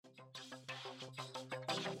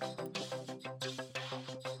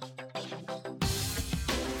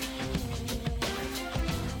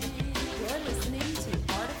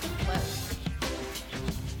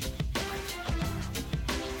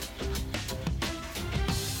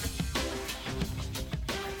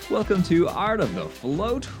Welcome to Art of the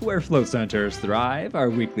Float, where float centers thrive, our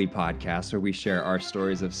weekly podcast where we share our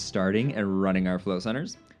stories of starting and running our float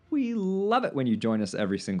centers. We love it when you join us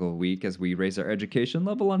every single week as we raise our education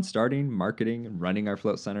level on starting, marketing, and running our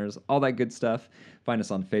float centers, all that good stuff. Find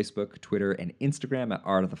us on Facebook, Twitter, and Instagram at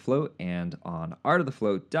Art of the Float, and on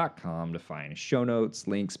artofthefloat.com to find show notes,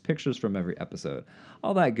 links, pictures from every episode,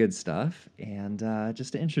 all that good stuff. And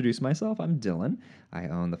just to introduce myself, I'm Dylan. I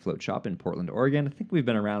own the float shop in Portland, Oregon. I think we've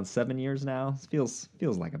been around 7 years now. It feels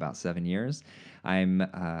like about 7 years. I'm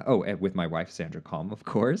with my wife Sandra Kalm, of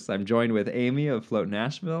course. I'm joined with Amy of Float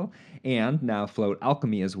Nashville and now Float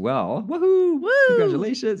Alchemy as well. Woohoo! Woo!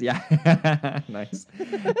 Congratulations! Yeah, nice.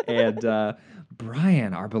 And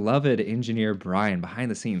Brian, our beloved engineer Brian, behind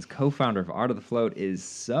the scenes, co-founder of Art of the Float, is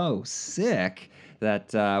so sick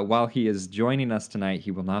that while he is joining us tonight,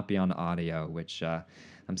 he will not be on audio, which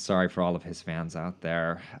I'm sorry for all of his fans out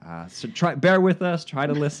there. So bear with us, try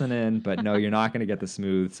to listen in, but no, you're not going to get the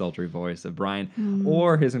smooth, sultry voice of Brian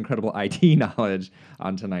or his incredible IT knowledge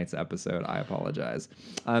on tonight's episode. I apologize.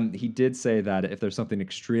 He did say that if there's something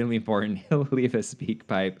extremely important, he'll leave a speak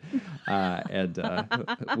pipe, and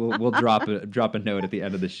we'll drop a note at the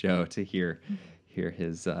end of the show to hear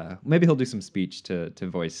his. Maybe he'll do some speech to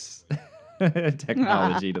voice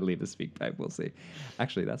technology to leave a speak pipe. We'll see.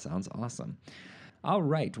 Actually, that sounds awesome. All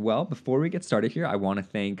right. Well, before we get started here, I want to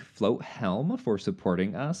thank Float Helm for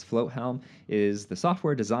supporting us. Float Helm is the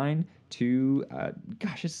software designed to,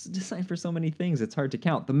 it's designed for so many things. It's hard to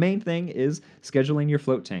count. The main thing is scheduling your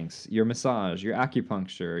float tanks, your massage, your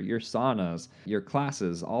acupuncture, your saunas, your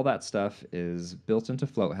classes. All that stuff is built into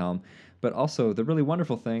Float Helm. But also, the really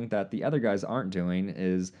wonderful thing that the other guys aren't doing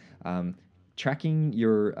is tracking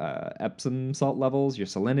your Epsom salt levels, your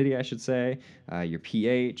salinity, I should say, your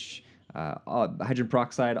pH, hydrogen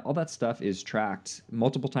peroxide, all that stuff is tracked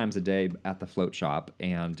multiple times a day at the float shop,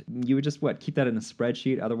 and you would just keep that in a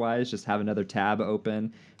spreadsheet. Otherwise, just have another tab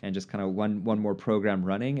open and just kind of one more program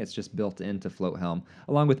running. It's just built into Float Helm,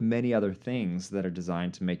 along with many other things that are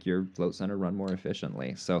designed to make your float center run more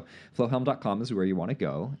efficiently. So floathelm.com is where you want to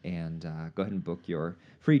go, and go ahead and book your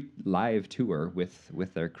free live tour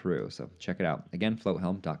with their crew. So check it out. Again,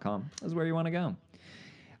 floathelm.com is where you want to go.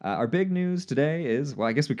 Our big news today is,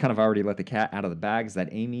 I guess we kind of already let the cat out of the bag, is that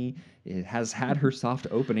Amy has had her soft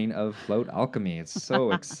opening of Float Alchemy. It's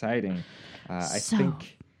so exciting. I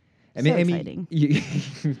think... I mean, Amy, you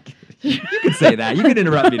can say that. You can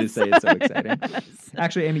interrupt me to say it's so exciting.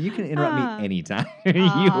 Actually, Amy, you can interrupt me anytime.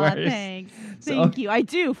 Thanks. Thank you. I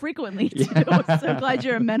do frequently, too. I'm so glad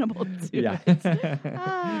you're amenable to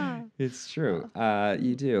it. It's true.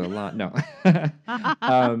 You do a lot. No. I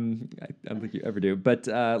don't think you ever do. But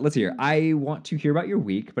let's hear. I want to hear about your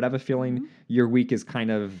week, but I have a feeling your week is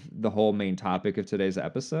kind of the whole main topic of today's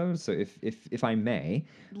episode. So if I may...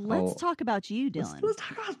 Let's talk about you, Dylan. Let's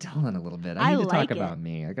talk about Dylan a little bit. I need to talk about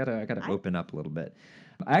me. I gotta open up a little bit.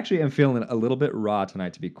 I actually am feeling a little bit raw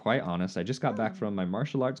tonight, to be quite honest. I just got back from my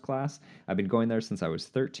martial arts class. I've been going there since I was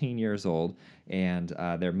 13 years old, and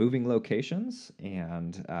they're moving locations,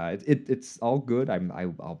 and it's all good.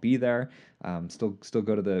 I'll be there. Still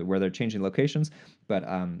go to where they're changing locations. But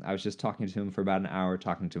I was just talking to him for about an hour,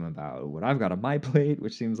 talking to him about what I've got on my plate,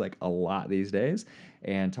 which seems like a lot these days,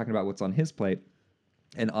 and talking about what's on his plate.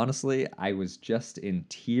 And honestly, I was just in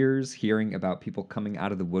tears hearing about people coming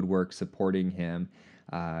out of the woodwork supporting him.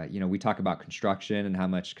 We talk about construction and how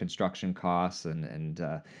much construction costs and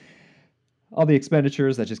all the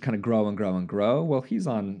expenditures that just kind of grow and grow and grow. Well, he's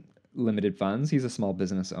on limited funds. He's a small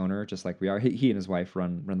business owner, just like we are. He and his wife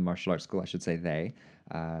run the martial arts school. I should say they.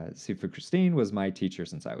 Sifu Christine was my teacher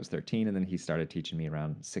since I was 13, and then he started teaching me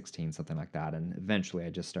around 16, something like that. And eventually, I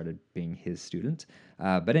just started being his student.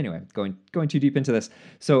 But anyway, going too deep into this.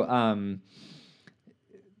 So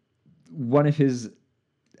one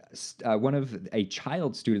of a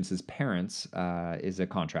child student's parents is a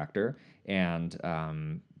contractor,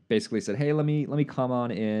 and basically said, "Hey, let me come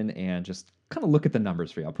on in and just kind of look at the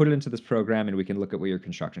numbers for you. I'll put it into this program, and we can look at what your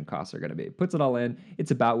construction costs are going to be." Puts it all in.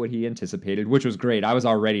 It's about what he anticipated, which was great. I was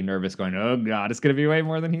already nervous, going, "Oh God, it's going to be way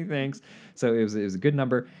more than he thinks." So it was a good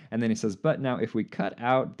number. And then he says, "But now, if we cut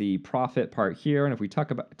out the profit part here, and if we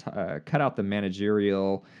cut out the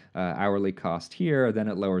managerial hourly cost here, then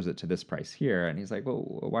it lowers it to this price here." And he's like, "Well,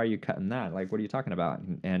 why are you cutting that? Like, what are you talking about?"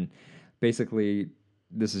 And basically,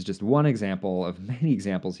 this is just one example of many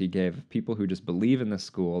examples he gave of people who just believe in the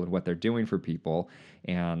school and what they're doing for people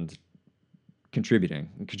and contributing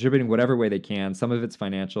whatever way they can. Some of it's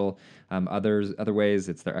financial, other ways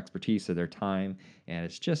it's their expertise or their time, and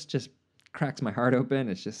it's just cracks my heart open.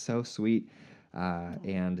 It's just so sweet,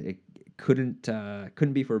 and it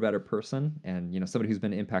couldn't be for a better person, and somebody who's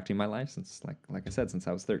been impacting my life since, like I said, since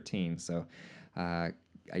I was 13. So I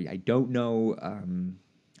don't know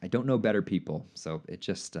I don't know better people. So it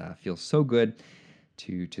just feels so good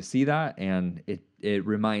to see that, and it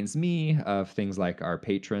reminds me of things like our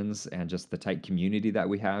patrons and just the tight community that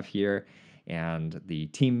we have here, and the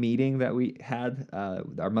team meeting that we had,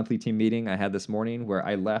 our monthly team meeting I had this morning, where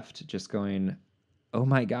I left just going, oh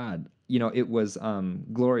my God. It was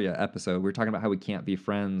Gloria episode. We were talking about how we can't be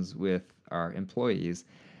friends with our employees.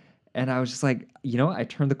 And I was just like, I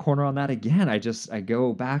turned the corner on that again. I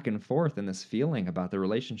go back and forth in this feeling about the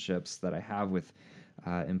relationships that I have with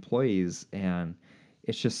employees. And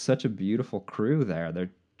it's just such a beautiful crew there.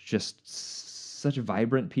 They're just such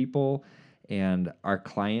vibrant people, and our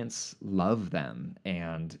clients love them.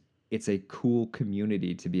 And it's a cool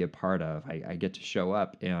community to be a part of. I get to show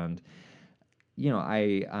up, and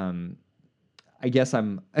I guess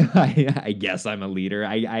I'm I guess I'm a leader.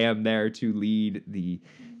 I am there to lead the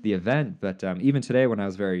event, but even today when I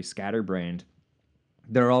was very scatterbrained,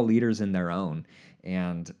 they're all leaders in their own,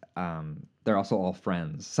 and they're also all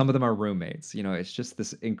friends. Some of them are roommates. It's just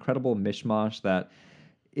this incredible mishmash that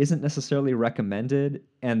isn't necessarily recommended,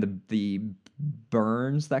 and the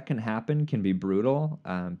burns that can happen can be brutal,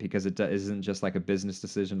 because it isn't just like a business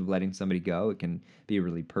decision of letting somebody go. It can be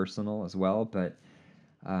really personal as well, but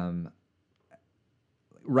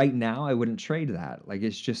right now I wouldn't trade that. Like,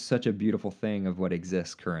 it's just such a beautiful thing of what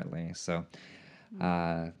exists currently. So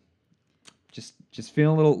just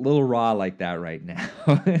feeling a little raw like that right now.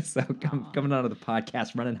 So coming out of the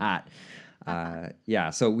podcast running hot.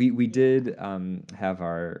 So we did have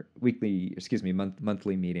our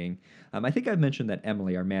monthly meeting. I think I've mentioned that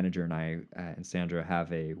Emily, our manager, and I and Sandra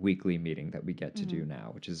have a weekly meeting that we get to do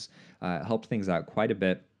now, which has helped things out quite a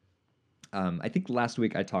bit. I think last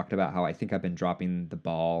week I talked about how I think I've been dropping the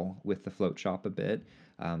ball with the float shop a bit,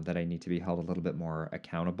 that I need to be held a little bit more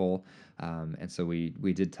accountable. And so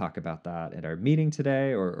we did talk about that at our meeting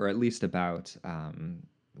today, or at least about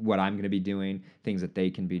what I'm going to be doing, things that they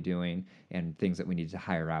can be doing, and things that we need to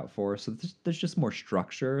hire out for. So there's just more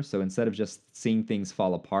structure. So instead of just seeing things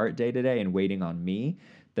fall apart day to day and waiting on me,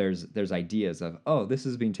 there's ideas of, oh, this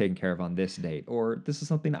is being taken care of on this date, or this is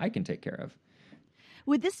something I can take care of.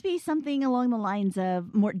 Would this be something along the lines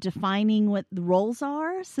of more defining what the roles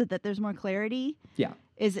are so that there's more clarity? Yeah.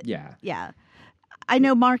 Is it? Yeah. Yeah. I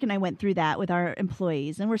know Mark and I went through that with our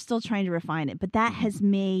employees, and we're still trying to refine it, but that has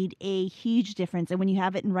made a huge difference. And when you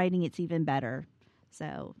have it in writing, it's even better.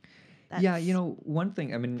 So that's one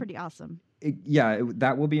thing, I mean, pretty awesome.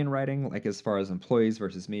 That will be in writing, like as far as employees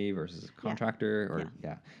versus me versus contractor,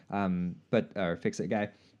 or fix it guy.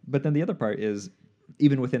 But then the other part is,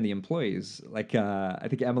 even within the employees, like I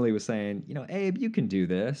think Emily was saying, Abe, you can do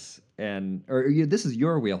this, or this is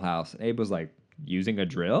your wheelhouse. And Abe was like, using a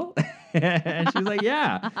drill, and she was like,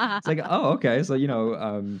 yeah. It's like, oh, okay. So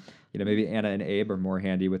maybe Anna and Abe are more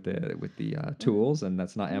handy with the tools, and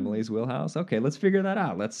that's not Emily's wheelhouse. Okay, let's figure that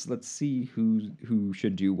out. Let's see who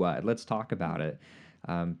should do what. Let's talk about it,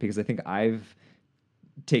 because I think I've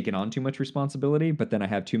taken on too much responsibility, but then I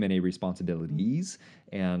have too many responsibilities,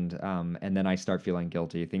 and then I start feeling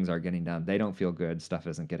guilty. Things aren't getting done. They don't feel good. Stuff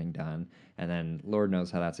isn't getting done, and then Lord knows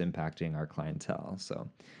how that's impacting our clientele. So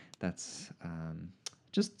that's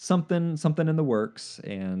just something in the works,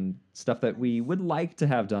 and stuff that we would like to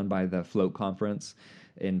have done by the Float conference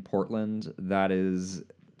in Portland. That is,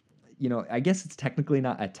 I guess it's technically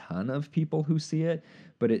not a ton of people who see it,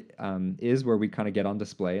 but it is where we kind of get on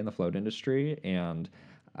display in the float industry, and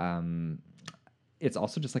it's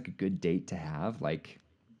also just like a good date to have. Like,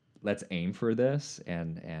 let's aim for this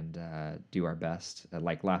and do our best.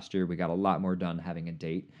 Like last year, we got a lot more done having a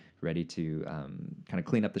date ready to kind of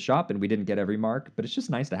clean up the shop, and we didn't get every mark, but it's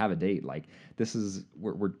just nice to have a date. Like,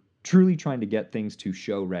 we're truly trying to get things to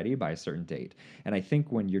show ready by a certain date. And I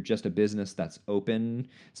think when you're just a business that's open,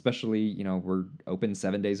 especially, we're open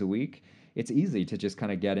 7 days a week, it's easy to just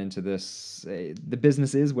kind of get into this. The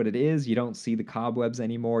business is what it is. You don't see the cobwebs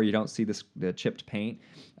anymore. You don't see the chipped paint.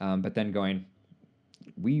 But then going,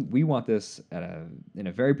 we want this in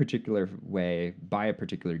a very particular way by a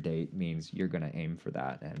particular date, means you're going to aim for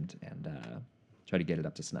that and try to get it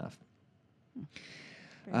up to snuff.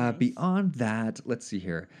 Nice. Beyond that, let's see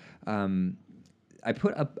here. I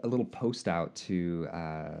put up a little post out to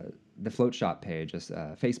the Float Shop page,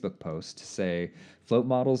 a Facebook post, to say float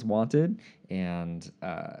models wanted, and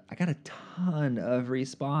I got a ton of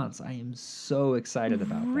response. I am so excited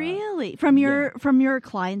about that. Really? Yeah. From your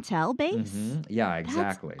clientele base? Yeah, That's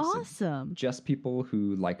exactly. So awesome. just people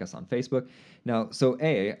who like us on Facebook. Now,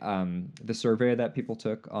 the survey that people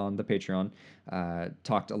took on the Patreon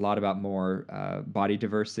talked a lot about more body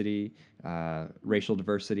diversity, racial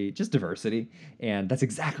diversity, just diversity, and that's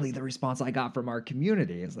exactly the response I got from our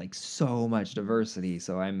community. It's like so much diversity.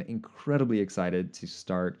 So I'm incredibly excited to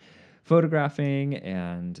start photographing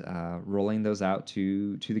and rolling those out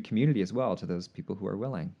to the community as well, to those people who are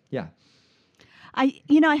willing. Yeah.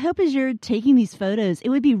 I hope as you're taking these photos, it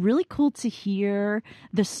would be really cool to hear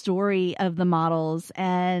the story of the models.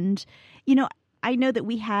 And, I know that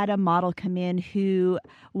we had a model come in who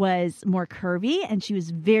was more curvy and she was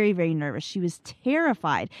very, very nervous. She was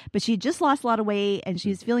terrified, but she had just lost a lot of weight and she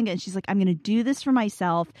was feeling good. And she's like, I'm going to do this for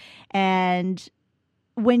myself. And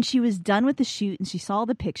when she was done with the shoot and she saw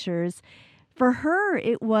the pictures, for her,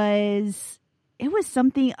 it was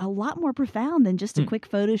something a lot more profound than just a quick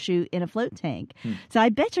photo shoot in a float tank. So I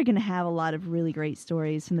bet you're going to have a lot of really great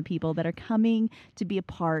stories from the people that are coming to be a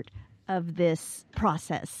part of this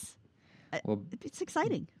process. Well, It's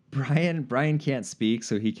exciting. Brian can't speak,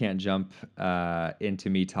 so he can't jump into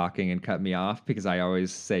me talking and cut me off because I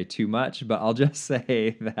always say too much. But I'll just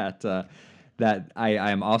say that I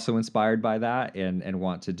am also inspired by that and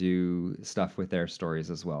want to do stuff with their stories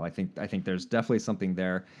as well. I think there's definitely something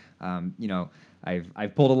there.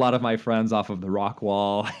 I've pulled a lot of my friends off of the rock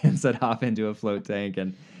wall and set off into a float tank,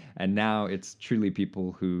 and now it's truly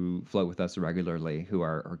people who float with us regularly who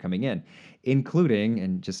are coming in, including,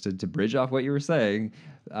 and just to bridge off what you were saying,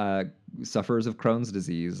 sufferers of Crohn's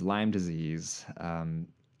disease, Lyme disease,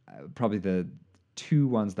 probably the two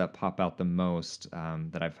ones that pop out the most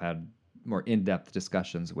that I've had more in-depth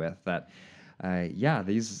discussions with. That,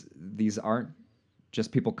 these aren't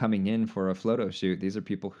just people coming in for a photo shoot. These are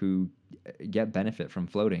people who get benefit from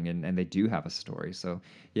floating, and they do have a story. So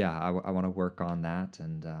yeah, I want to work on that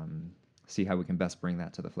and see how we can best bring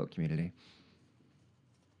that to the float community.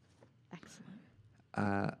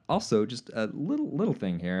 Excellent. Also, just a little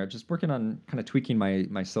thing here. Just working on kind of tweaking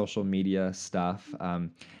my social media stuff.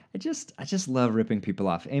 I just love ripping people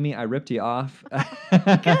off. Amy, I ripped you off.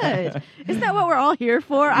 Good. Isn't that what we're all here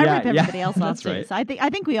for? I Yeah, rip everybody yeah, else off that's too. right. So I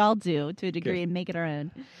think we all do to a degree Good. and make it our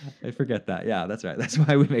own. I forget that. Yeah, that's right. That's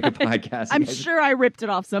why we make a podcast. I'm You guys- sure I ripped it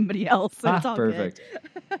off somebody else. So it's all perfect.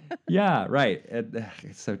 good. Yeah, right.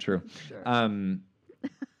 It's so true.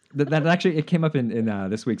 That actually it came up in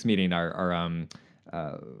this week's meeting. Our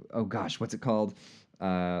oh gosh, what's it called?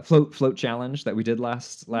 Float challenge that we did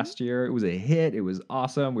last year. It was a hit. It was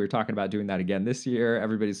awesome. We were talking about doing that again this year.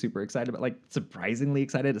 Everybody's super excited, but like surprisingly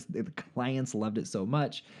excited. The clients loved it so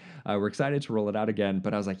much. We're excited to roll it out again.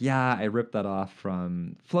 But I was like, yeah, I ripped that off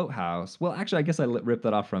from Float House. Well, actually, I guess I ripped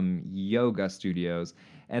that off from Yoga Studios.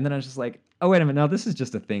 And then I was just like, oh, wait a minute. No, this is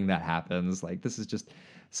just a thing that happens. Like, this is just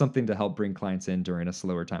something to help bring clients in during a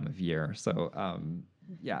slower time of year. So,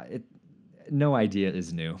 no idea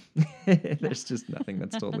is new. There's just nothing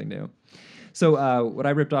that's totally new. So what I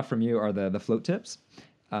ripped off from you are the float tips.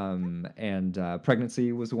 And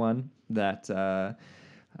pregnancy was one that the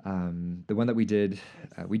one that we did.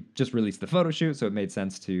 We just released the photo shoot, so it made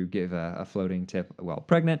sense to give a floating tip while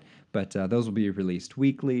pregnant. But those will be released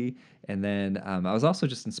weekly. And then I was also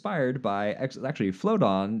just inspired by actually Float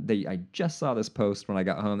On. I just saw this post when I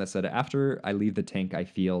got home that said, "After I leave the tank, I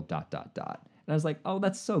feel ... And I was like, oh,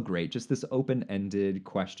 that's so great. Just this open-ended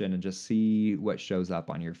question and just see what shows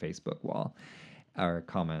up on your Facebook wall or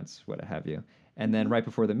comments, what have you. And then right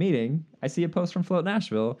before the meeting, I see a post from Float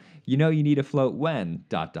Nashville. You need a float when ...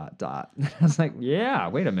 I was like, yeah,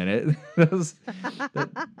 wait a minute.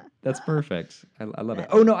 That's perfect. I love it.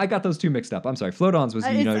 Oh, no, I got those two mixed up. I'm sorry. Float On's was,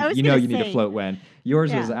 you need to float when.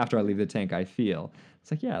 Yours was after I leave the tank, I feel. It's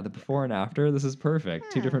like, yeah, the before and after, this is perfect.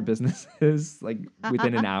 Yeah. Two different businesses, like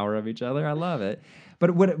within an hour of each other. I love it.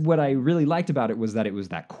 But what I really liked about it was that it was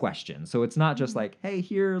that question. So it's not just like, hey,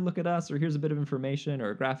 here, look at us, or here's a bit of information or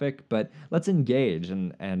a graphic, but let's engage,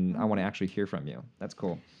 and I want to actually hear from you. That's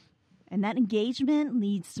cool. And that engagement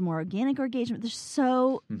leads to more organic engagement. There's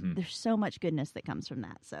so much goodness that comes from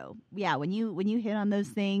that. So yeah, when you hit on those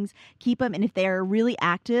things, keep them. And if they're really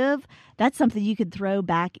active, that's something you could throw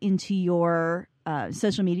back into your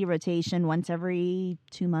social media rotation once every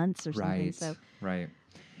 2 months or something. Right. So Right.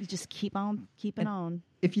 you just keep on keeping on.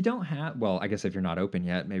 If you don't have, well, I guess if you're not open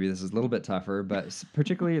yet, maybe this is a little bit tougher, but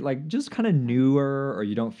particularly like just kind of newer, or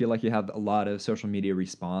you don't feel like you have a lot of social media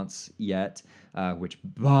response yet, which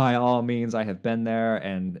by all means I have been there,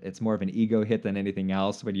 and it's more of an ego hit than anything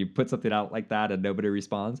else when you put something out like that and nobody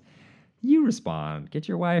responds. you respond. Get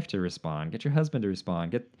your wife to respond. Get your husband to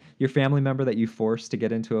respond. Get your family member that you forced to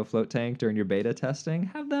get into a float tank during your beta testing.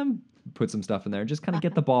 Have them put some stuff in there. Just kind of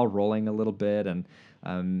get the ball rolling a little bit and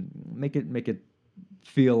make it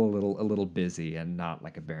feel a little busy and not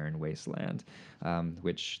like a barren wasteland,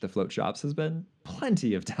 which the float shops has been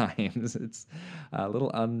plenty of times. It's a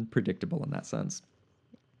little unpredictable in that sense.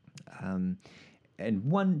 And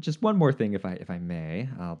one more thing, if I may,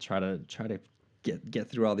 I'll try to get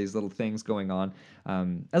through all these little things going on.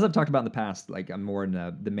 As I've talked about in the past, like I'm more in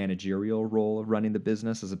the managerial role of running the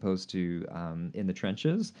business as opposed to in the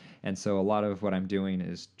trenches, and so a lot of what I'm doing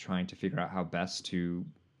is trying to figure out how best to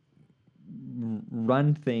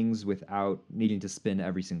run things without needing to spin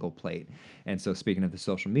every single plate. And so speaking of the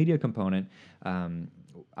social media component,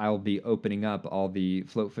 I'll be opening up all the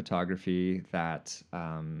float photography that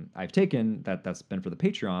I've taken that's been for the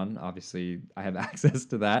Patreon. Obviously, I have access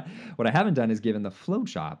to that. What I haven't done is given the float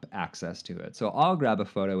shop access to it. So I'll grab a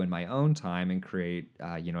photo in my own time and create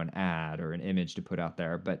an ad or an image to put out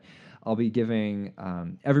there. But I'll be giving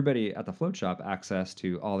everybody at the float shop access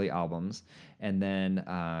to all the albums. And then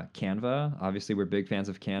Canva. Obviously, we're big fans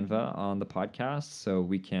of Canva on the podcast, so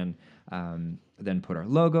we can then put our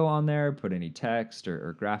logo on there, put any text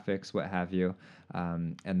or graphics, what have you.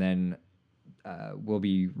 And then we'll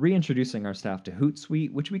be reintroducing our staff to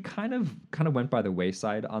Hootsuite, which we kind of went by the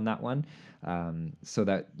wayside on that one, so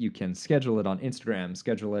that you can schedule it on Instagram,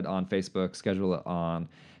 schedule it on Facebook, schedule it on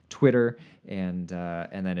Twitter, and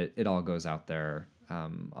then it all goes out there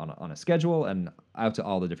on a schedule and out to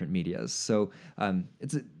all the different medias. So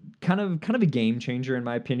it's kind of a game changer in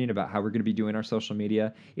my opinion about how we're going to be doing our social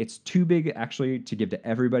media. It's too big actually to give to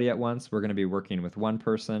everybody at once. We're going to be working with one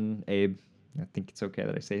person, Abe. I think it's okay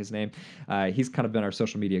that I say his name. He's kind of been our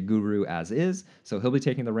social media guru as is, so he'll be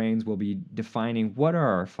taking the reins. We'll be defining what are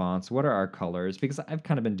our fonts, what are our colors, because I've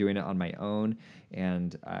kind of been doing it on my own,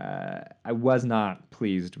 and I was not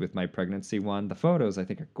pleased with my pregnancy one. The photos I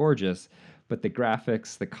think are gorgeous, but the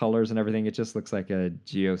graphics, the colors and everything, it just looks like a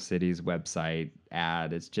GeoCities website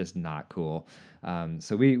ad. It's just not cool.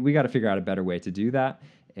 So we got to figure out a better way to do that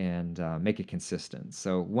and make it consistent.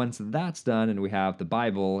 So once that's done and we have the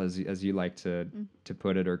Bible, as you like to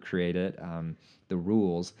put it or create it, the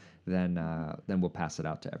rules, then we'll pass it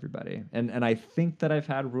out to everybody. And I think that I've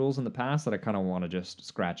had rules in the past that I kind of want to just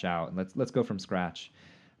scratch out, and let's go from scratch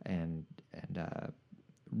and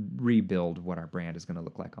rebuild what our brand is going to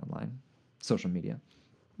look like online, social media.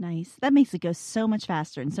 Nice. That makes it go so much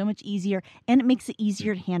faster and so much easier, and it makes it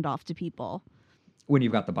easier to hand off to people. When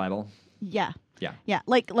you've got the Bible. Yeah. Yeah. Yeah.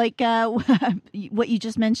 Like what you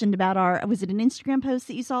just mentioned about was it an Instagram post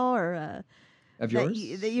that you saw or of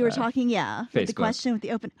yours? That you were talking, yeah. Facebook. With the question with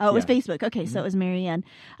the open. Oh, it was Facebook. Okay, so it was Marianne.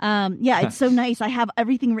 Yeah, it's so nice. I have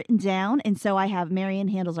everything written down, and so I have Marianne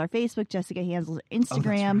handles our Facebook, Jessica handles our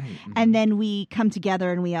Instagram, that's right. and then we come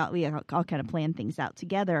together and we all kind of plan things out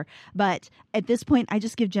together. But at this point, I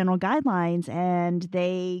just give general guidelines, and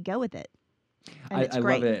they go with it. And I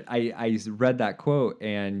love it. I read that quote,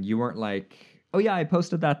 and you weren't like, oh yeah, I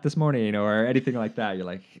posted that this morning, or anything like that. You're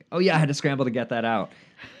like, oh yeah, I had to scramble to get that out.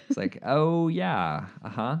 It's like, oh yeah,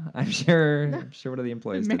 I'm sure one of the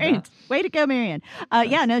employees did that. Way to go, Marianne.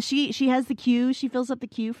 Yeah, no, she has the queue. She fills up the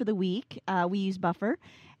queue for the week. We use Buffer,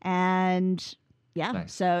 and yeah,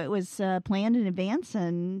 nice. So it was planned in advance,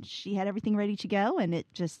 and she had everything ready to go, and it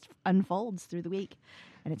just unfolds through the week,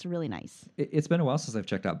 and it's really nice. It's been a while since I've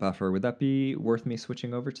checked out Buffer. Would that be worth me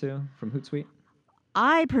switching over to from Hootsuite?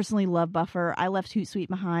 I personally love Buffer. I left Hootsuite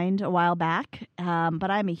behind a while back, but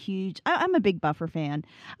I'm a big Buffer fan.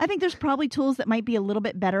 I think there's probably tools that might be a little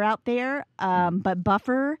bit better out there, but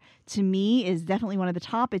Buffer to me is definitely one of the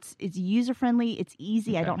top. It's user friendly. It's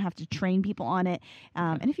easy. Okay. I don't have to train people on it.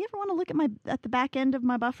 And if you ever want to look at the back end of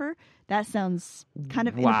my Buffer, that sounds kind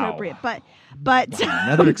of inappropriate. But wow.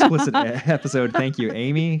 Another explicit episode. Thank you,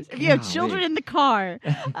 Amy. If you have children in the car.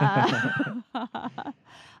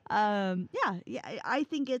 Yeah, I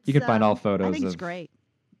think it's... You can find all photos I think it's great.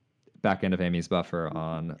 Back end of Amy's Buffer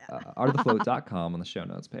on artofthefloat.com on the show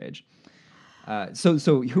notes page. So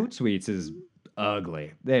Hootsuite is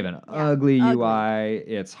ugly. They have an ugly UI.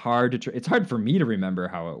 It's hard it's hard for me to remember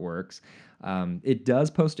how it works. It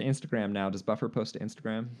does post to Instagram now. Does Buffer post to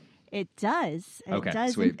Instagram? It does. It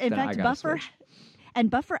does. Sweet. In fact,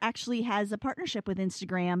 Buffer actually has a partnership with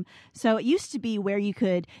Instagram. So it used to be where you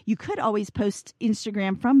could always post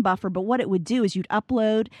Instagram from Buffer, but what it would do is you'd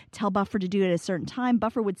upload, tell Buffer to do it at a certain time.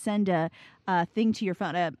 Buffer would send a thing to your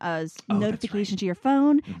phone, a that's notification right. to your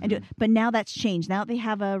phone, and do it. But now that's changed. Now they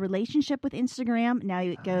have a relationship with Instagram. Now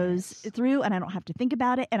it goes through, and I don't have to think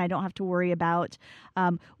about it, and I don't have to worry about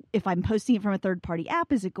if I'm posting it from a third party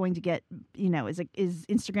app. Is it going to get, is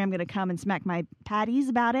Instagram going to come and smack my patties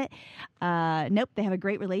about it? Nope. They have a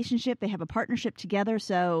great relationship. They have a partnership together.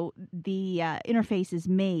 So the interface is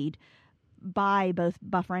made by both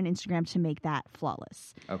Buffer and Instagram to make that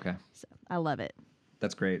flawless. Okay. So I love it.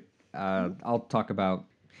 That's great. I'll talk about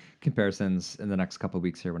comparisons in the next couple of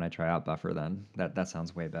weeks here when I try out Buffer. Then that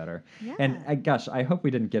sounds way better. Yeah. And gosh, I hope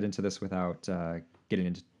we didn't get into this without getting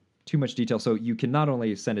into too much detail. So you can not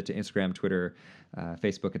only send it to Instagram, Twitter,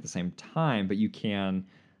 Facebook at the same time, but you can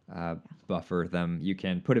buffer them. You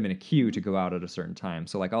can put them in a queue to go out at a certain time.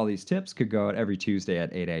 So like all these tips could go out every Tuesday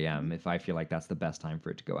at 8 a.m. if I feel like that's the best time for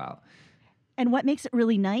it to go out. And what makes it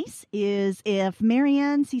really nice is if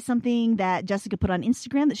Marianne sees something that Jessica put on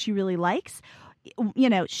Instagram that she really likes,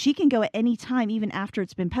 she can go at any time, even after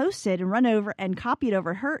it's been posted, and run over and copy it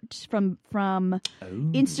over her from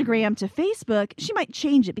Instagram to Facebook. She might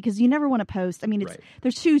change it because you never want to post. I mean,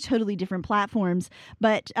 there's two totally different platforms,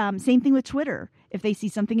 but same thing with Twitter. If they see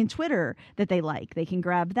something in Twitter that they like, they can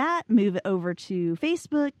grab that, move it over to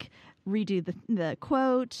Facebook, redo the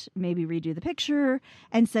quote, maybe redo the picture,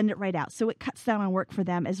 and send it right out. So it cuts down on work for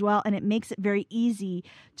them as well, and it makes it very easy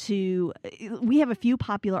to... We have a few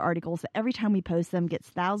popular articles that every time we post them gets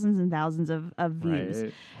thousands and thousands of views.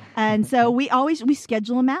 Right. And so we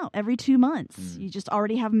schedule them out every 2 months. You just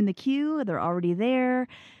already have them in the queue. They're already there.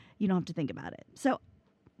 You don't have to think about it. So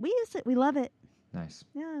we use it. We love it. Nice.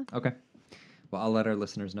 Yeah. Okay. Well, I'll let our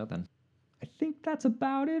listeners know then. I think that's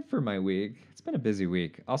about it for my week. It's been a busy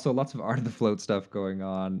week. Also, lots of Art of the Float stuff going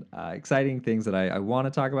on. Exciting things that I want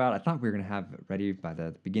to talk about. I thought we were going to have it ready by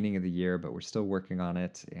the beginning of the year, but we're still working on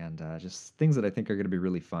it. And just things that I think are going to be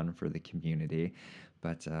really fun for the community.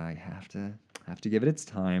 But I have to give it its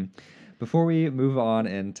time. Before we move on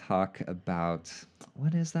and talk about,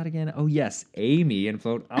 what is that again? Oh, yes, Amy and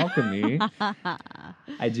Float Alchemy.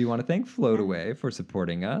 I do want to thank Floataway for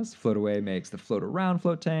supporting us. Floataway makes the float around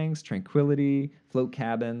float tanks, Tranquility, float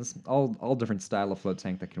cabins, all different style of float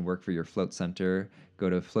tank that can work for your float center.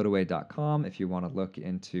 Go to floataway.com if you want to look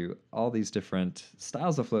into all these different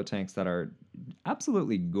styles of float tanks that are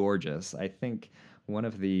absolutely gorgeous. I think one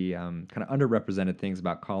of the kind of underrepresented things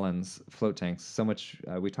about Colin's float tanks, so much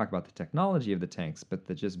we talk about the technology of the tanks, but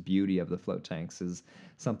the just beauty of the float tanks is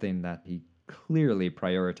something that he clearly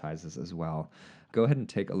prioritizes as well. Go ahead and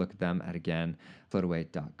take a look at them at, again,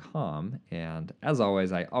 floataway.com. And as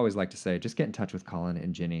always, I always like to say, just get in touch with Colin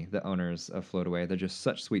and Ginny, the owners of Floataway. They're just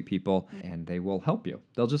such sweet people, and they will help you.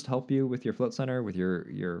 They'll just help you with your float center, with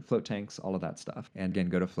your float tanks, all of that stuff. And again,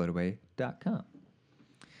 go to floataway.com.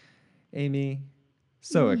 Amy,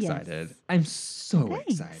 so excited. Yes. I'm so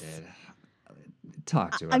excited.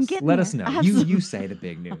 Talk to us. Let there. us know. You say the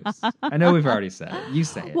big news. I know we've already said it. You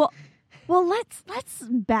say it. Well, let's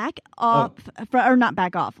back off, or not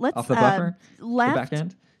back off. Let's off the buffer, left. The back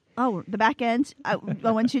end. Oh, the back end. I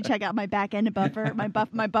want you to check out my back end buffer, my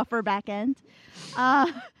buffer back end.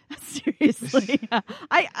 Seriously,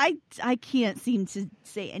 I can't seem to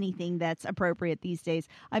say anything that's appropriate these days.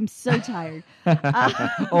 I'm so tired.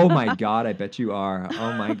 Oh my God, I bet you are.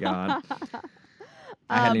 Oh my God.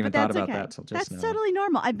 I hadn't even thought about that till just now. That's totally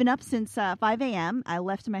normal. I've been up since 5 a.m. I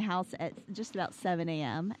left my house at just about 7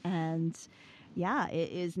 a.m. And yeah,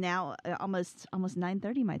 it is now almost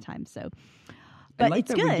 9:30 my time. So, but I like it's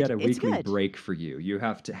that good. we get a weekly break for you. You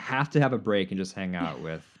have to have a break and just hang out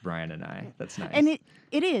with Brian and I. That's nice. And it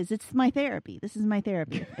is. It's my therapy. This is my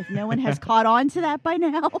therapy. If no one has caught on to that by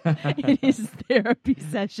now, it is therapy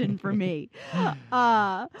session for me. It's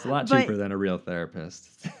a lot cheaper than a real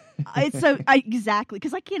therapist. Exactly,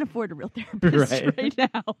 because I can't afford a real therapist right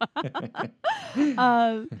now.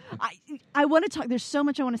 I want to talk. There's so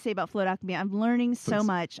much I want to say about Float Alchemy. I'm learning so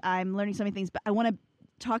much. I'm learning so many things, but I want to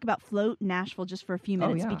talk about Float Nashville just for a few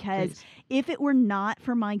minutes because if it were not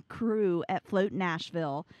for my crew at Float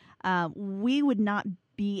Nashville, we would not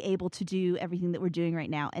be able to do everything that we're doing right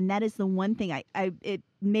now. And that is the one thing it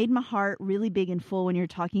made my heart really big and full when you're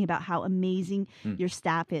talking about how amazing your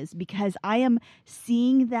staff is, because I am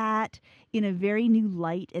seeing that in a very new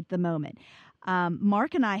light at the moment.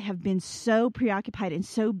 Mark and I have been so preoccupied and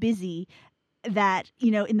so busy that,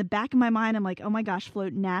 in the back of my mind, I'm like, oh my gosh,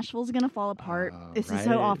 Float Nashville's going to fall apart. This is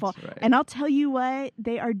so awful. Right. And I'll tell you what,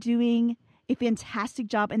 they are doing a fantastic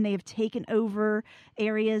job, and they have taken over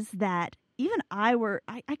areas that even I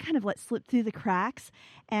kind of let slip through the cracks,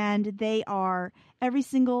 and they are, every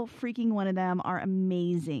single freaking one of them are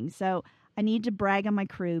amazing. So I need to brag on my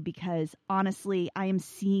crew because honestly, I am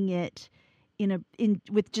seeing it in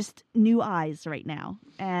with just new eyes right now,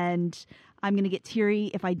 and I'm going to get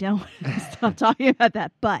teary if I don't stop talking about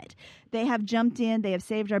that. But they have jumped in. They have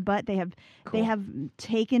saved our butt. They have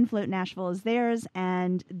taken Float Nashville as theirs,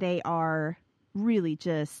 and they are really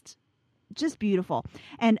just beautiful.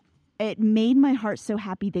 And it made my heart so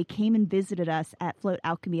happy. They came and visited us at Float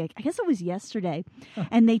Alchemy. I guess it was yesterday.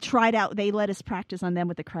 And they let us practice on them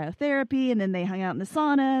with the cryotherapy, and then they hung out in the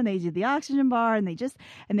sauna, and they did the oxygen bar, and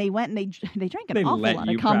they went and they drank an awful lot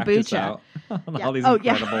of kombucha. All these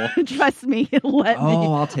incredible. Yeah. Trust me, me.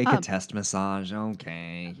 I'll take a test massage.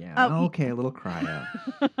 Okay. Yeah. Okay, a little cryo.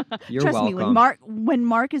 You're Trust welcome. Me, when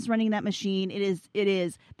Mark is running that machine, it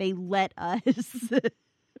is they let us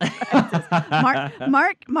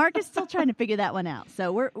Mark is still trying to figure that one out.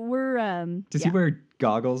 So we're Does he wear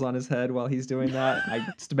goggles on his head while he's doing that? I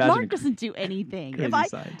just imagine Mark doesn't do anything. Crazy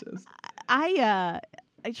scientist. I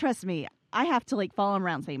trust me. I have to follow him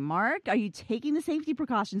around and say, Mark, are you taking the safety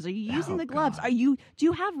precautions? Are you using the gloves? God. Do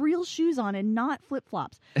you have real shoes on and not flip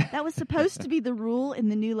flops? That was supposed to be the rule in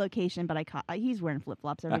the new location, but he's wearing flip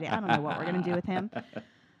flops every day. I don't know what we're gonna do with him.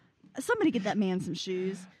 Somebody get that man some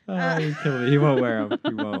shoes. You're killing me. He won't wear them.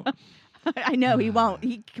 He won't. I know he won't.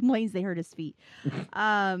 He complains they hurt his feet.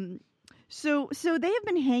 So they have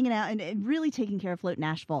been hanging out and really taking care of Float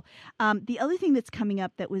Nashville. The other thing that's coming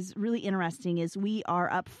up that was really interesting is we are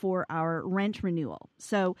up for our rent renewal.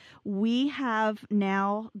 So we have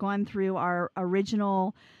now gone through our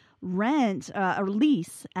original rent or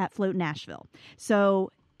lease at Float Nashville.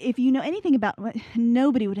 So if you know anything about,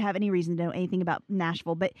 nobody would have any reason to know anything about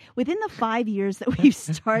Nashville, but within the 5 years that we've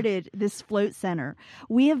started this float center,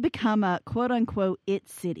 we have become a quote unquote it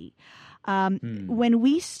city. When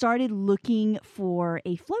we started looking for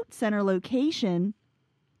a float center location,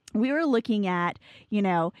 we were looking at,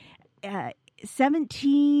 $17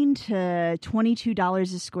 to $22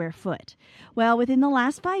 a square foot. Well, within the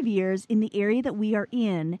last 5 years in the area that we are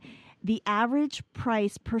in, the average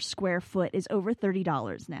price per square foot is over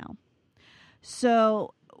 $30 now.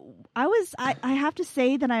 So I have to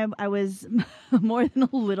say that I was more than a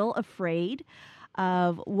little afraid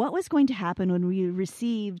of what was going to happen when we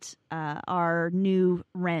received our new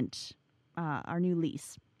rent, our new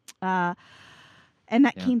lease. And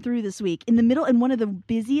that came through this week. In one of the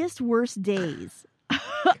busiest, worst days,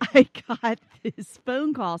 I got this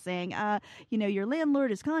phone call saying, your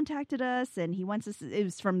landlord has contacted us and he wants us, it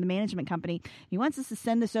was from the management company, he wants us to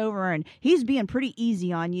send this over and he's being pretty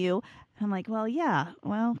easy on you. And I'm like,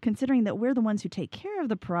 well, considering that we're the ones who take care of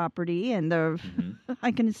the property and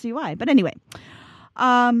I can see why. But anyway,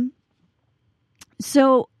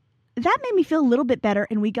 so that made me feel a little bit better.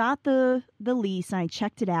 And we got the lease and I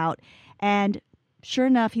checked it out, and sure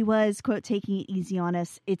enough, he was, quote, taking it easy on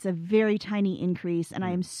us. It's a very tiny increase, and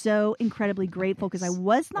I am so incredibly grateful because I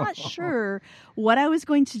was not sure what I was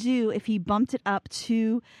going to do if he bumped it up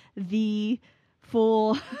to the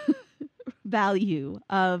full value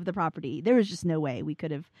of the property. There was just no way we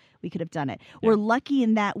could have done it. Yeah. We're lucky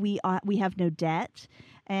in that we have no debt.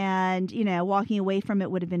 And, walking away from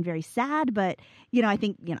it would have been very sad. But, I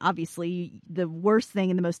think, obviously the worst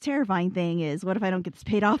thing and the most terrifying thing is, what if I don't get this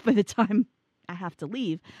paid off by the time I have to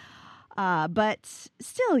leave? But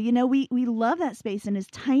still, we love that space, and as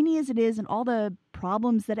tiny as it is and all the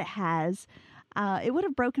problems that it has, it would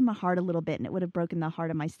have broken my heart a little bit, and it would have broken the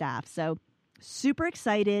heart of my staff. So super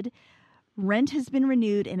excited. Rent has been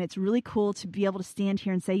renewed, and it's really cool to be able to stand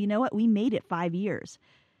here and say, you know what, we made it 5 years.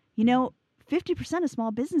 50% of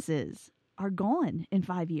small businesses are gone in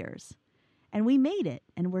 5 years, and we made it,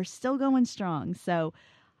 and we're still going strong. So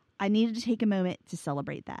I needed to take a moment to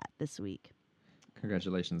celebrate that this week.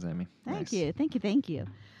 Congratulations, Amy. Thank you. Thank you.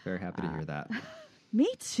 Very happy to hear that. Me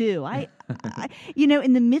too. I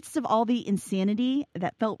in the midst of all the insanity,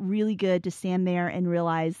 that felt really good to stand there and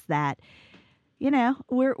realize that,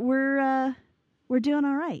 we're doing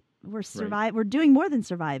all right. Right. We're doing more than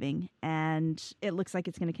surviving, and it looks like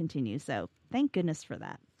it's going to continue. So thank goodness for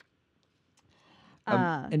that.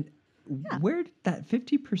 Where did that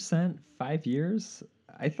 50% 5 years?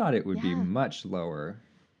 I thought it would be much lower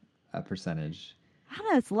a percentage. I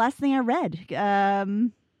don't know. It's the last thing I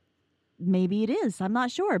read. Maybe it is. I'm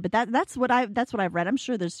not sure, but that's what I've read. I'm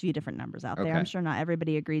sure there's a few different numbers out there. I'm sure not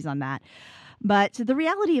everybody agrees on that. But the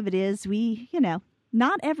reality of it is,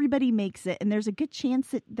 not everybody makes it, and there's a good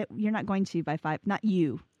chance that you're not going to by 5. Not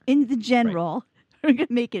you, in the general, are going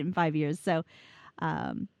to make it in 5 years. So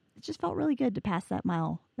it just felt really good to pass that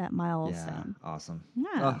milestone. Yeah, awesome.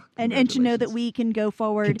 Yeah, and to know that we can go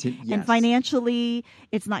forward, and financially,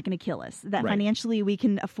 it's not going to kill us. That financially we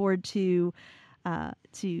can afford to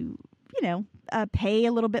pay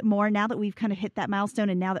a little bit more now that we've kind of hit that milestone,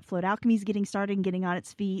 and now that Float Alchemy is getting started and getting on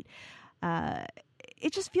its feet.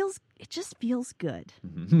 It just feels good.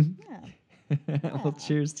 Mm-hmm. Yeah. Well,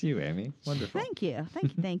 cheers to you, Amy. Wonderful.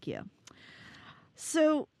 Thank you.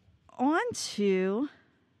 So on to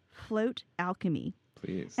Float Alchemy.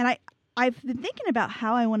 Please. And I've been thinking about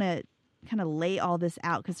how I want to kind of lay all this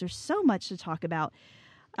out because there's so much to talk about.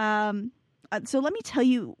 So let me tell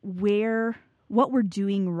you what we're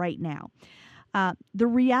doing right now. The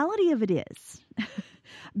reality of it is,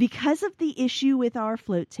 because of the issue with our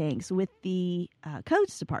float tanks with the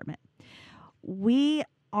codes department, we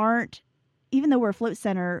aren't, even though we're a float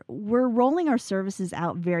center, we're rolling our services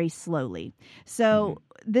out very slowly. So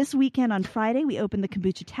this weekend on Friday, we opened the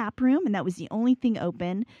Kombucha Tap Room, and that was the only thing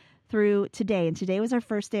open through today. And today was our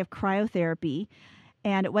first day of cryotherapy.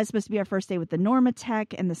 And it was supposed to be our first day with the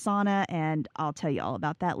Normatec and the sauna, and I'll tell you all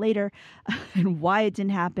about that later and why it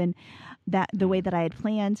didn't happen the way that I had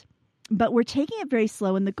planned. But we're taking it very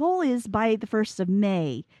slow, and the goal is by the 1st of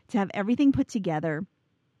May to have everything put together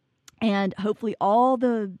and hopefully all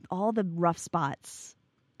the rough spots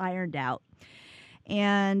ironed out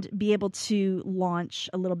and be able to launch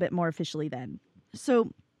a little bit more officially then.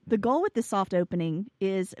 So the goal with this soft opening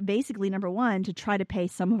is basically, number one, to try to pay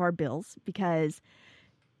some of our bills because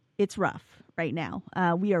it's rough right now.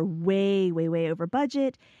 We are way, way, way over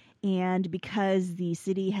budget. And because the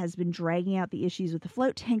city has been dragging out the issues with the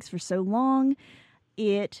float tanks for so long,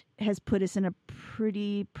 it has put us in a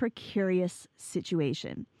pretty precarious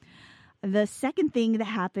situation. The second thing that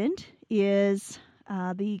happened is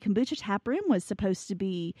the Kombucha Tap Room was supposed to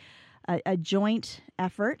be a joint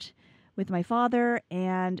effort with my father.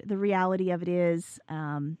 And the reality of it is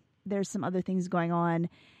there's some other things going on.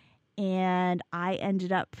 And I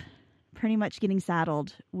ended up pretty much getting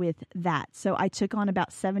saddled with that. So I took on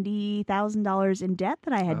about $70,000 in debt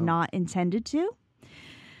that I had not intended to.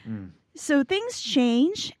 So things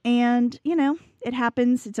change and, it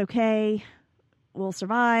happens. It's okay. We'll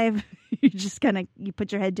survive. You just you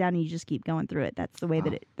put your head down and you just keep going through it. That's the way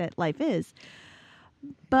that life is.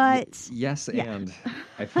 But yes, yeah. And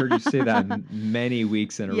I've heard you say that many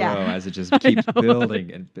weeks in a row as it just keeps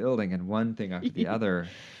building and building and one thing after the other.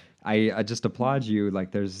 I just applaud you.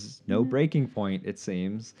 Like there's no breaking point, it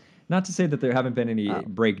seems. Not to say that there haven't been any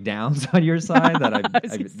breakdowns on your side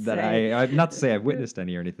I'm not to say I've witnessed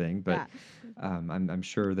any or anything, but I'm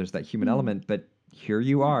sure there's that human element. But here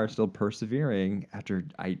you are, still persevering after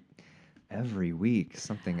every week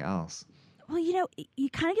something else. Well, you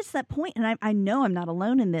kind of get to that point, and I know I'm not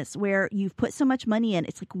alone in this, where you've put so much money in.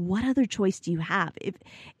 It's like, what other choice do you have?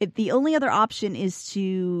 If the only other option is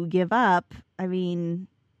to give up, I mean,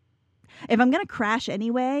 if I'm going to crash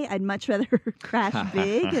anyway, I'd much rather crash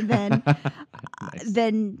big and then,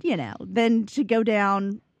 than to go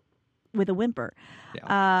down with a whimper.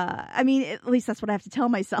 Yeah. I mean, at least that's what I have to tell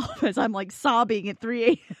myself as I'm like sobbing at 3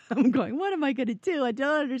 a.m. I'm going, what am I going to do? I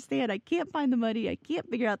don't understand. I can't find the money. I can't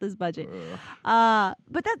figure out this budget. But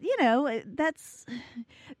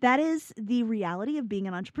that is the reality of being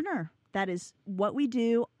an entrepreneur. That is what we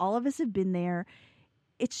do. All of us have been there.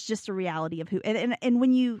 It's just a reality of and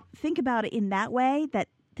when you think about it in that way, that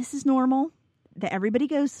this is normal, that everybody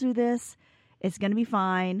goes through this, it's going to be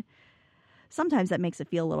fine. Sometimes that makes it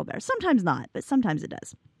feel a little better. Sometimes not, but sometimes it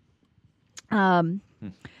does.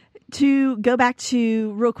 To go back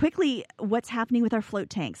to real quickly, what's happening with our float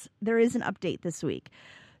tanks? There is an update this week.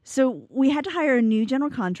 So we had to hire a new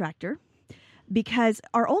general contractor because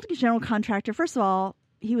our old general contractor, first of all,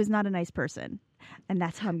 he was not a nice person. And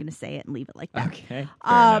that's how I'm going to say it and leave it like that. Okay.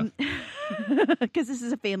 Because this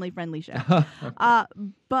is a family-friendly show.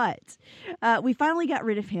 But we finally got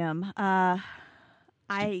rid of him.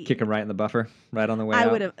 Kick him right in the buffer, right on the way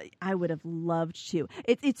out. I would have loved to.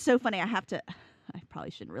 It's so funny. I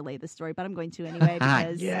probably shouldn't relay this story, but I'm going to anyway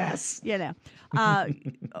because yes,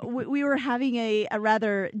 we were having a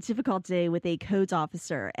rather difficult day with a codes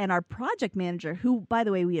officer, and our project manager, who by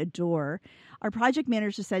the way we adore, our project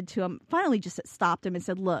manager said to him, finally just stopped him and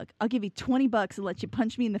said, "Look, I'll give you $20 and let you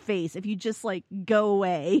punch me in the face if you just go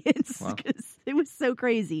away." It was so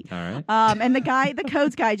crazy. All right. And the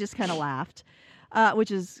codes guy just kind of laughed.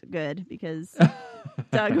 Which is good because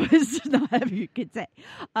Doug was not having a good day.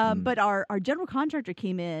 But our general contractor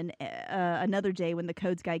came in another day when the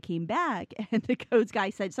codes guy came back, and the codes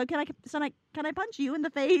guy said, "So can I punch you in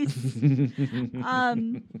the face?"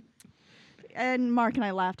 And Mark and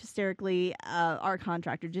I laughed hysterically. Our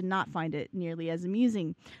contractor did not find it nearly as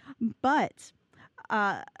amusing, but.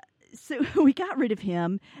 So we got rid of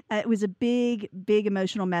him. It was a big, big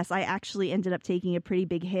emotional mess. I actually ended up taking a pretty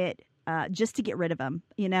big hit just to get rid of him.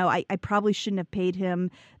 I probably shouldn't have paid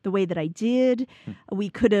him the way that I did. We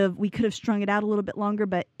could have strung it out a little bit longer,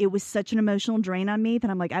 but it was such an emotional drain on me that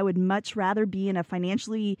I'm like, I would much rather be in a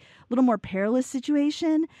financially a little more perilous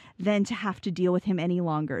situation than to have to deal with him any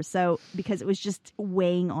longer. So because it was just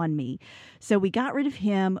weighing on me. So we got rid of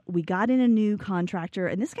him. We got in a new contractor,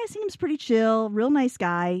 and this guy seems pretty chill, real nice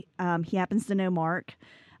guy. He happens to know Mark.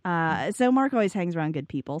 So Mark always hangs around good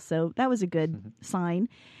people. So that was a good sign.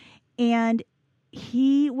 And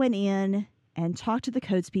he went in and talked to the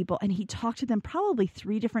codes people, and he talked to them probably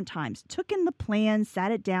 3 different times, took in the plan,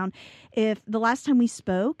 sat it down. If the last time we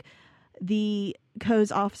spoke, the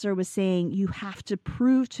codes officer was saying, you have to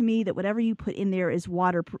prove to me that whatever you put in there is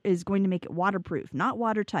going to make it waterproof, not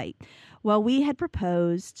watertight. Well, we had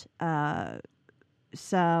proposed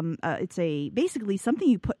it's basically something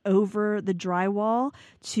you put over the drywall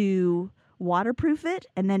to waterproof it,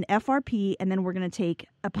 and then FRP, and then we're going to take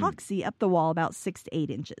epoxy up the wall about 6 to 8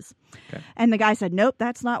 inches. Okay. And the guy said, nope,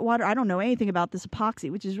 that's not water. I don't know anything about this epoxy,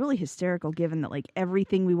 which is really hysterical given that like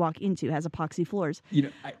everything we walk into has epoxy floors.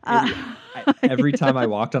 Every time I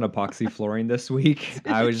walked on epoxy flooring this week,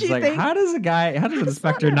 I was just like, how does an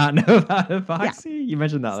inspector not know about epoxy? Yeah. You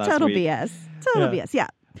mentioned that last total week. Total BS. Yeah.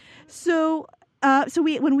 So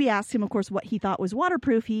when we asked him, of course, what he thought was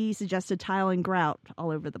waterproof, he suggested tile and grout all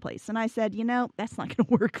over the place. And I said, that's not going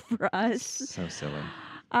to work for us. So silly.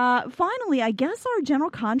 Finally, I guess our general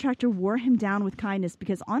contractor wore him down with kindness,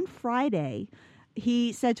 because on Friday,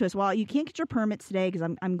 he said to us, well, you can't get your permits today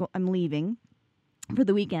because I'm leaving for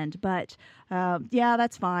the weekend. But yeah,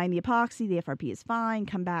 that's fine. The epoxy, the FRP is fine.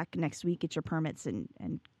 Come back next week, get your permits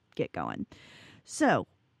and get going. So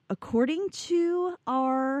according to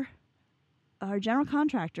our general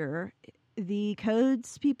contractor, the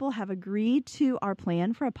codes people have agreed to our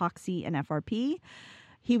plan for epoxy and FRP.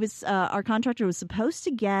 Our contractor was supposed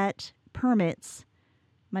to get permits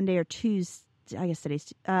Monday or Tuesday. I guess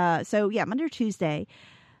today's, Monday or Tuesday.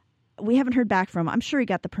 We haven't heard back from him. I'm sure he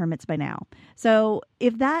got the permits by now. So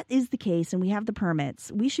if that is the case and we have the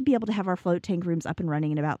permits, we should be able to have our float tank rooms up and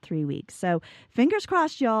running in about 3 weeks. So fingers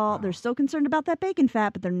crossed, y'all. They're still concerned about that bacon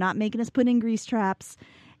fat, but they're not making us put in grease traps.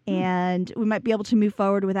 And we might be able to move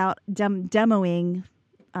forward without demoing,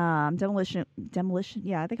 demolition.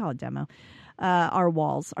 Yeah, they call it demo. Our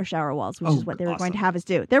shower walls, which is what they were going to have us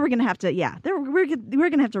do. They were going to have to, we're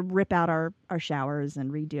going to have to rip out our showers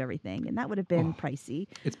and redo everything, and that would have been pricey.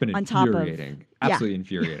 It's been infuriating, absolutely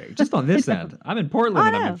infuriating. Just on this end, I'm in Portland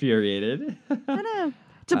and I'm infuriated. I know.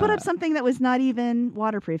 To put up something that was not even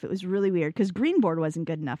waterproof, it was really weird because Greenboard wasn't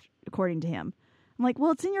good enough, according to him. I'm like,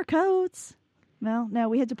 well, it's in your codes. Well, no,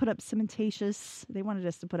 we had to put up cementatious. They wanted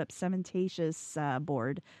us to put up cementatious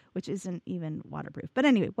board, which isn't even waterproof. But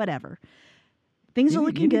anyway, whatever. Things are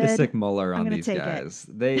looking good. You need to stick Mueller on these guys.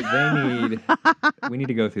 They need. We need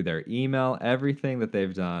to go through their email, everything that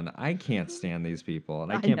they've done. I can't stand these people,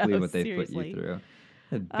 and I can't believe what they've put you through.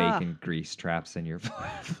 The bacon grease traps in your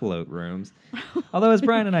float rooms. Although, as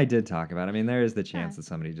Brian and I did talk about, I mean, there is the chance that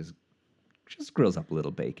somebody just grills up a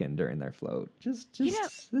little bacon during their float.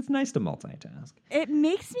 It's nice to multitask. It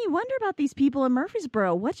makes me wonder about these people in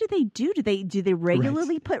Murfreesboro. What do they do? Do they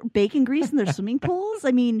regularly put bacon grease in their swimming pools?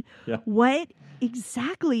 I mean, what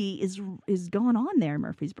exactly is going on there in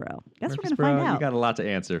Murfreesboro? Guess we're going to find out. You got a lot to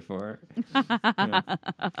answer for.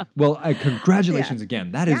 Well, congratulations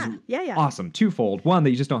again. That is awesome. Twofold. One, that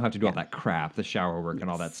you just don't have to do all that crap, the shower work and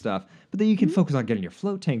all that stuff, but that you can focus on getting your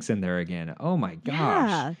float tanks in there again. Oh my gosh.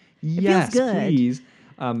 Yeah. Yes, please.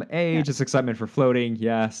 Just excitement for floating.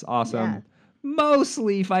 Yes, awesome. Yeah.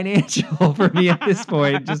 Mostly financial for me at this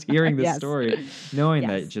point, just hearing this story, knowing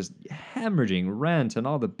that just hemorrhaging rent and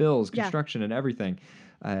all the bills, construction and everything,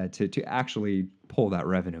 to actually pull that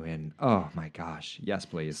revenue in. Oh my gosh. Yes,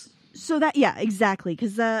 please. So exactly.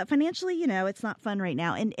 Because financially, it's not fun right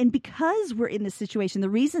now. And because we're in this situation,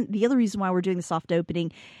 the other reason why we're doing the soft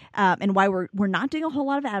opening and why we're not doing a whole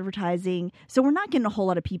lot of advertising, so we're not getting a whole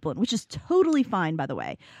lot of people in, which is totally fine, by the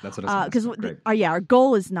way. That's what I was because our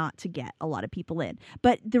goal is not to get a lot of people in.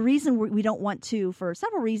 But the reason we don't want to, for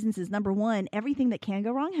several reasons, is number one, everything that can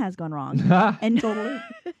go wrong has gone wrong. And totally.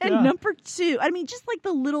 And number two, I mean, just like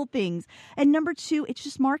the little things. And number two, it's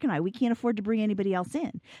just Mark and I. We can't afford to bring anybody else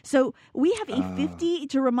in. So we have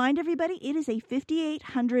to remind everybody, it is a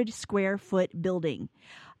 5,800 square foot building.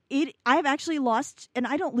 I've actually lost, and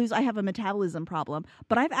I have a metabolism problem,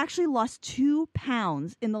 but I've actually lost 2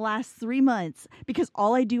 pounds in the last 3 months because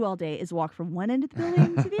all I do all day is walk from one end of the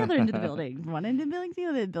building to the other end of the building, from one end of the building to the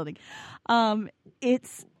other end of the building.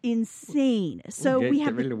 It's insane. So we have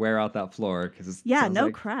get ready to wear out that floor because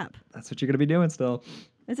crap. That's what you're going to be doing still.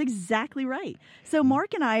 That's exactly right. So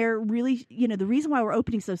Mark and I are really, the reason why we're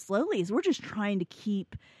opening so slowly is we're just trying to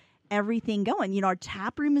keep everything going. Our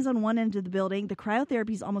tap room is on one end of the building. The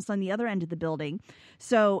cryotherapy is almost on the other end of the building.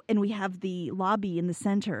 So, and we have the lobby in the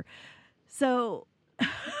center. So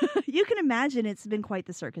you can imagine it's been quite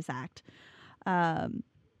the circus act.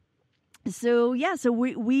 So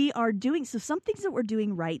we are doing, some things that we're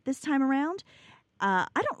doing right this time around. Well,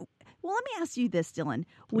 let me ask you this, Dylan.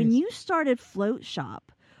 Please. When you started Float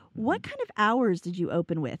Shop, what kind of hours did you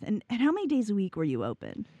open with? And how many days a week were you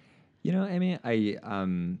open? Amy,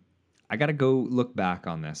 I got to go look back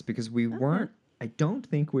on this because we weren't, I don't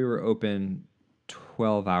think we were open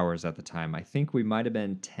 12 hours at the time. I think we might have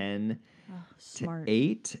been 10 to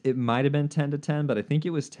 8. It might have been 10 to 10, but I think it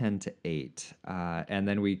was 10 to 8. And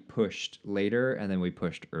then we pushed later and then we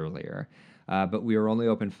pushed earlier. But we were only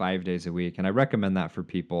open 5 days a week. And I recommend that for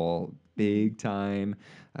people big time.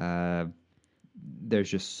 There's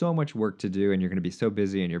just so much work to do and you're going to be so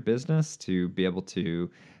busy in your business to be able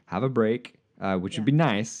to have a break. Which would be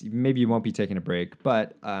nice. Maybe you won't be taking a break,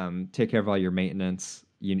 but take care of all your maintenance.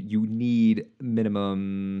 You need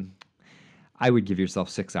minimum, I would give yourself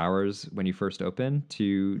 6 hours when you first open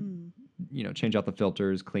to, change out the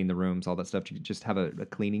filters, clean the rooms, all that stuff. You just have a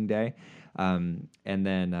cleaning day. And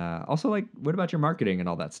then also, what about your marketing and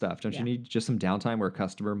all that stuff? Don't you need just some downtime where a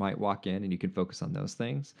customer might walk in and you can focus on those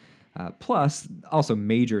things? Plus, also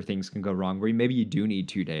major things can go wrong where maybe you do need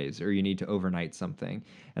 2 days or you need to overnight something.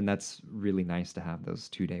 And that's really nice to have those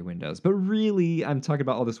 2-day windows. But really, I'm talking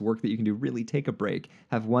about all this work that you can do. Really take a break.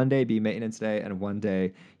 Have one day be maintenance day and one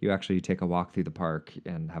day you actually take a walk through the park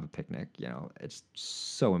and have a picnic. It's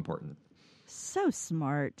so important. So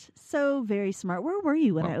smart. So very smart. Where were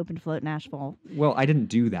you when I opened Float Nashville? Well, I didn't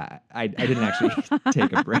do that. I didn't actually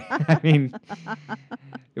take a break. I mean,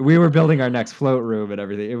 we were building our next float room and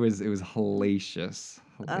everything. It was hellacious.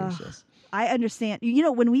 I understand.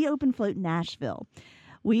 When we opened Float Nashville,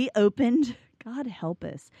 we opened, God help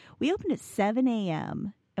us, we opened at 7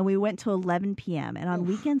 a.m. and we went to 11 p.m. And on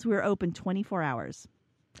weekends, we were open 24 hours.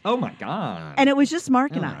 Oh, my God. And it was just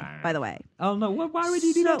Mark and I, by the way. Oh, no. Why would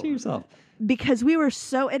you do that to yourself? Because we were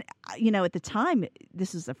so, at the time,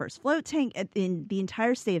 this was the first float tank in the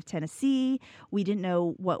entire state of Tennessee. We didn't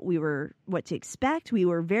know what to expect. We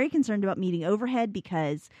were very concerned about meeting overhead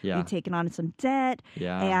because we'd taken on some debt.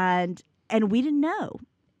 Yeah. And we didn't know.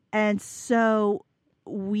 And so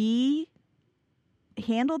we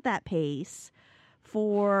handled that pace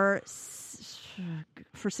for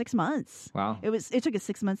 6 months. Wow. It took us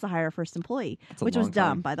 6 months to hire our first employee, which was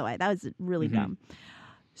dumb, by the way. That was really dumb.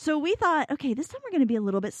 So we thought, okay, this time we're going to be a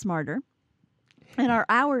little bit smarter. And our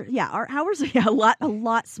hours are a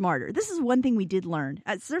lot smarter. This is one thing we did learn.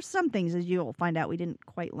 There's some things, as you'll find out, we didn't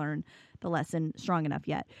quite learn the lesson strong enough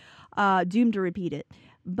yet. Doomed to repeat it.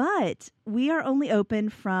 But we are only open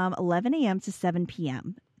from 11 a.m. to 7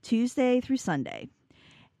 p.m., Tuesday through Sunday.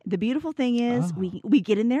 The beautiful thing is we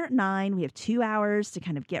get in there at 9. We have 2 hours to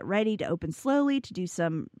kind of get ready to open slowly, to do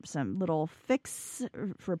some little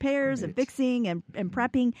repairs and fixing and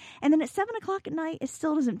prepping. And then at 7 o'clock at night, it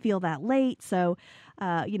still doesn't feel that late. So,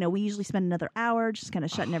 we usually spend another hour just kind of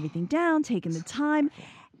shutting everything down, taking the time.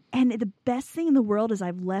 And the best thing in the world is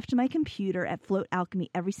I've left my computer at Float Alchemy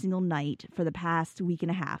every single night for the past week and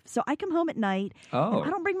a half. So I come home at night and I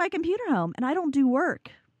don't bring my computer home and I don't do work.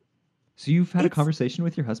 So you've had a conversation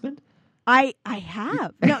with your husband? I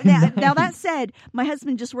have. Now that said, my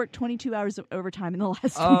husband just worked 22 hours of overtime in the last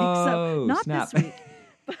week. So not this week.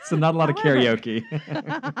 So not a lot of karaoke.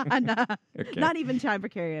 Not even time for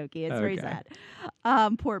karaoke. It's very sad.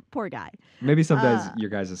 Poor guy. Maybe sometimes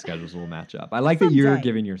your guys' schedules will match up. I like that you're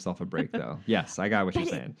giving yourself a break, though. Yes, I got what you're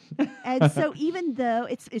saying. And so even though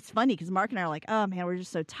it's funny because Mark and I are like, oh man, we're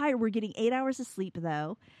just so tired. We're getting 8 hours of sleep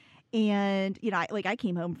though. And, I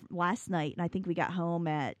came home last night and I think I got home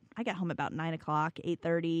about 9 o'clock,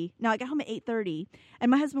 8:30. No, I got home at 8:30 and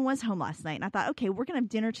my husband was home last night. And I thought, okay, we're going to have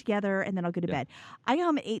dinner together and then I'll go to bed. I got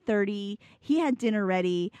home at 8:30. He had dinner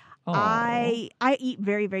ready. I eat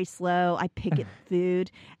very, very slow. I pick at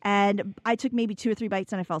food, and I took maybe 2 or 3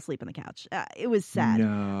 bites, and I fell asleep on the couch. It was sad.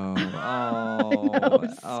 No,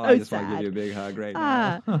 I just want to give you a big hug right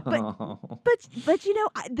now. But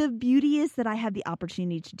the beauty is that I had the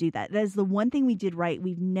opportunity to do that. That is the one thing we did right.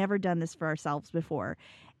 We've never done this for ourselves before,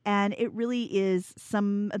 and it really is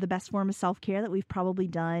some of the best form of self-care that we've probably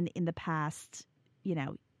done in the past,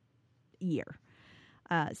 year.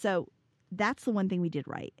 So. that's the one thing we did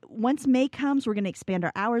right. Once May comes, we're going to expand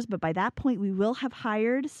our hours, but by that point, we will have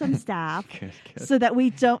hired some staff Good. so that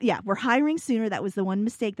we don't. Yeah, we're hiring sooner. That was the one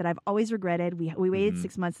mistake that I've always regretted. We waited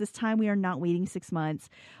 6 months. This time, we are not waiting 6 months.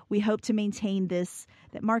 We hope to maintain this.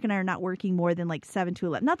 That Mark and I are not working more than like 7 to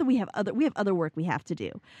 11. Not that we have other work we have to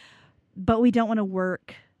do, but we don't want to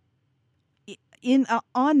work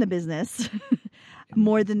on the business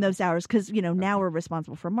more than those hours because now we're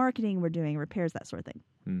responsible for marketing, we're doing repairs, that sort of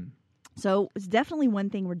thing. So it's definitely one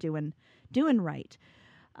thing we're doing right.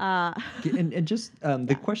 And just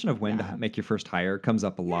the question of when to make your first hire comes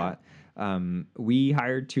up a lot. We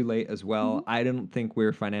hired too late as well. I don't think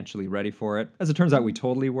we're financially ready for it. As it turns out, we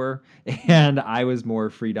totally were. And I was more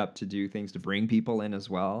freed up to do things to bring people in as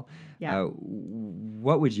well. Yeah.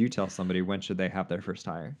 What would you tell somebody? When should they have their first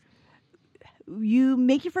hire? You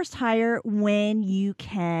make your first hire when you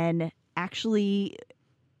can actually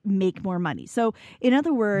make more money. So in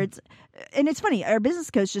other words, and it's funny, our business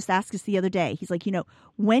coach just asked us the other day, he's like,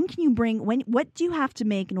 what do you have to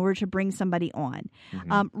make in order to bring somebody on?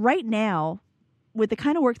 Right now, with the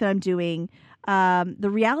kind of work that I'm doing, the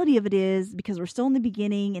reality of it is because we're still in the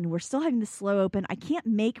beginning and we're still having the slow open, I can't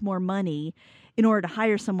make more money in order to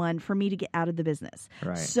hire someone for me to get out of the business.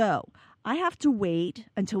 Right. So I have to wait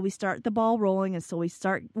until we start the ball rolling, until we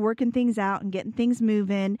start working things out and getting things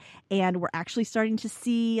moving. And we're actually starting to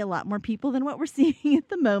see a lot more people than what we're seeing at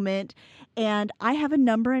the moment. And I have a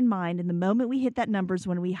number in mind. And the moment we hit that number is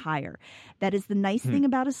when we hire. That is the nice thing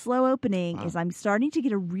about a slow opening is I'm starting to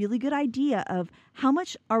get a really good idea of how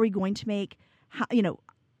much are we going to make.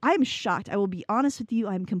 I'm shocked. I will be honest with you.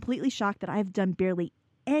 I'm completely shocked that I've done barely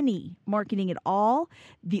any marketing at all.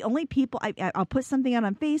 The only people I'll put something out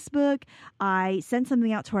on Facebook, I send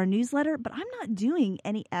something out to our newsletter, but I'm not doing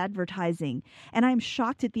any advertising. And I'm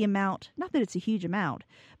shocked at the amount, not that it's a huge amount,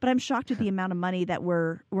 but I'm shocked at the amount of money that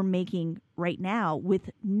we're making right now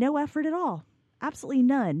with no effort at all. Absolutely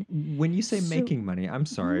none. When you say making money, I'm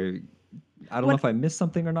sorry. I don't know if I missed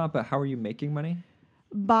something or not, but how are you making money?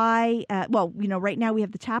 By right now we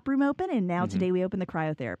have the tap room open, and now today we open the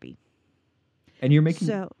cryotherapy. And you're making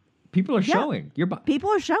people are showing. People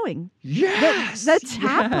are showing. Yes. The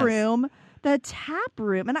tap room. The tap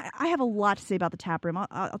room, and I have a lot to say about the tap room.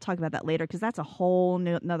 I'll talk about that later because that's a whole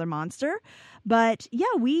another monster. But yeah,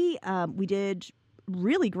 we did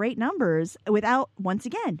really great numbers without. Once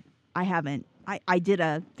again, I did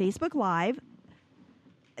a Facebook Live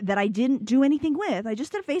that I didn't do anything with. I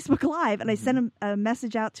just did a Facebook Live and I sent a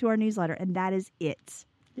message out to our newsletter, and that is it.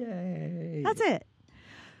 Yay! That's it.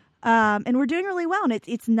 And we're doing really well. And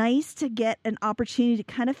it's nice to get an opportunity to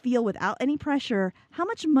kind of feel without any pressure, how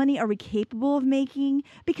much money are we capable of making?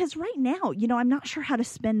 Because right now, I'm not sure how to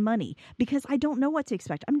spend money because I don't know what to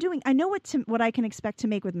expect. I know what I can expect to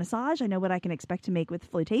make with massage. I know what I can expect to make with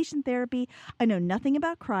flotation therapy. I know nothing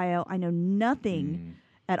about cryo. I know nothing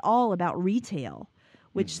at all about retail,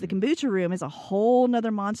 which the kombucha room is a whole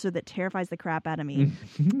nother monster that terrifies the crap out of me.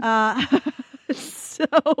 So,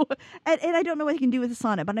 and I don't know what you can do with the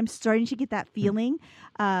sauna, but I'm starting to get that feeling.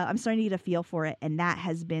 I'm starting to get a feel for it, and that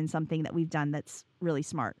has been something that we've done that's really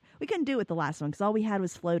smart. We couldn't do it with the last one because all we had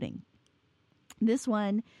was floating. This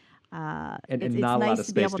one, and it's not nice a lot of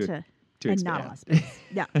to be space able to and expand. not a lot of space.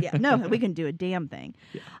 Yeah. No, we couldn't do a damn thing.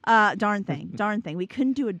 Darn thing. We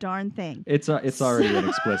couldn't do a darn thing. It's already an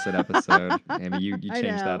explicit episode. Amy, you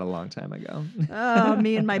changed that a long time ago. Oh,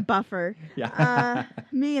 me and my buffer. Yeah.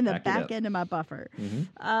 Me and the back end of my buffer.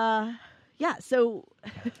 Yeah. So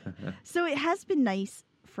it has been nice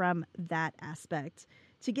from that aspect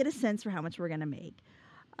to get a sense for how much we're going to make.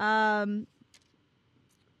 The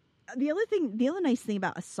other nice thing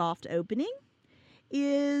about a soft opening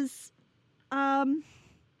is I'm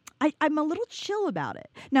a little chill about it.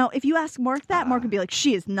 Now, if you ask Mark that, Mark would be like,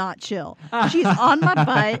 she is not chill. She's on my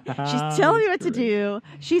butt. She's telling me what to do.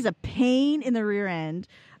 She's a pain in the rear end.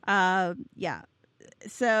 Yeah.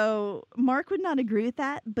 So Mark would not agree with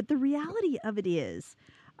that. But the reality of it is,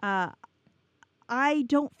 I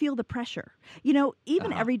don't feel the pressure.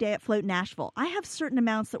 Even every day at Float Nashville, I have certain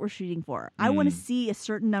amounts that we're shooting for. I want to see a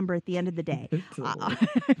certain number at the end of the day.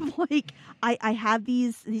 I'm like, I have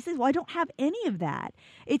these things. Well, I don't have any of that.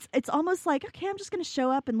 It's almost like, okay, I'm just going to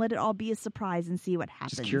show up and let it all be a surprise and see what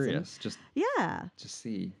happens. Just curious. Just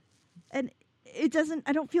see. And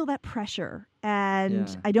I don't feel that pressure.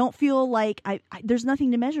 And I don't feel like there's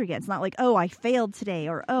nothing to measure against. It's not like, oh, I failed today,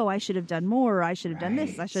 or, oh, I should have done more, or I should have done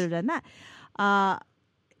this, I should have done that.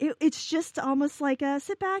 It's just almost like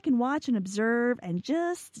sit back and watch and observe and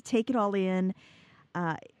just take it all in.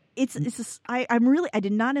 I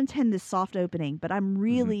did not intend this soft opening, but I'm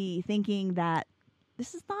really thinking that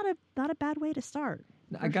this is not a bad way to start.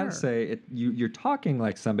 I gotta say, you're talking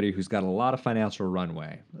like somebody who's got a lot of financial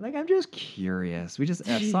runway. Like, I'm just curious. We just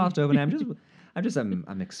soft open.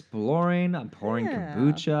 I'm exploring. I'm pouring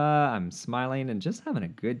kombucha. I'm smiling and just having a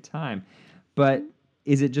good time. But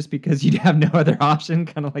is it just because you have no other option,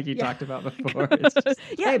 kind of like you talked about before? It's just,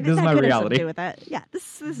 hey, this is my reality. Have something to do with that. Yeah,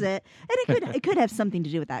 this is it, and it could have something to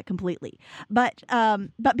do with that completely. But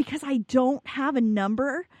because I don't have a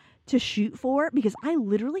number to shoot for, because I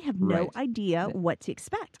literally have no idea what to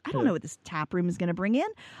expect. I don't know what this tap room is going to bring in.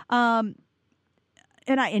 And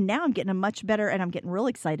now I'm getting a much better, and I'm getting real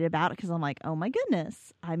excited about it because I'm like, oh my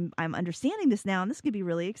goodness, I'm understanding this now, and this could be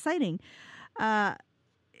really exciting.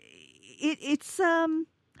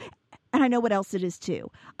 And I know what else it is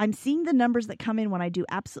too. I'm seeing the numbers that come in when I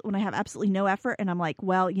have absolutely no effort, and I'm like,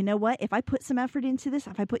 well, you know what? If I put some effort into this,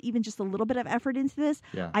 if I put even just a little bit of effort into this,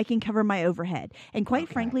 I can cover my overhead. And quite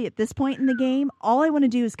frankly, at this point in the game, all I want to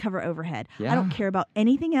do is cover overhead. I don't care about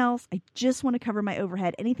anything else. I just want to cover my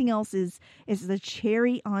overhead. Anything else is the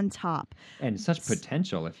cherry on top. And such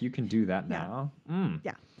potential if you can do that now.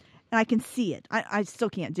 Yeah. And I can see it. I still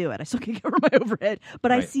can't do it. I still can't cover my overhead,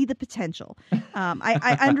 but I see the potential.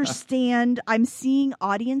 I understand. I'm seeing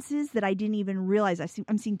audiences that I didn't even realize.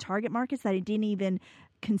 I'm seeing target markets that I didn't even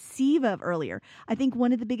conceive of earlier. I think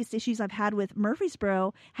one of the biggest issues I've had with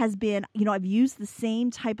Murfreesboro has been, I've used the same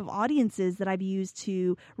type of audiences that I've used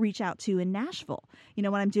to reach out to in Nashville.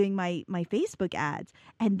 When I'm doing my Facebook ads,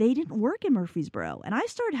 and they didn't work in Murfreesboro. And I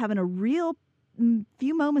started having a real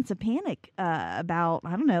few moments of panic about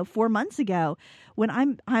 4 months ago, when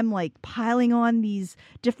I'm like piling on these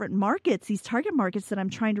different markets, these target markets that I'm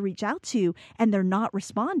trying to reach out to, and they're not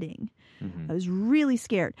responding. I was really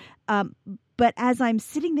scared. But as I'm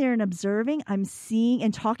sitting there and observing, I'm seeing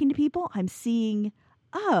and talking to people, I'm seeing,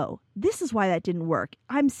 oh, this is why that didn't work.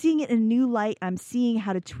 I'm seeing it in a new light. I'm seeing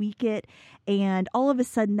how to tweak it. And all of a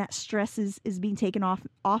sudden that stress is being taken off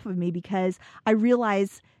of me, because I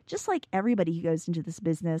realize, just like everybody who goes into this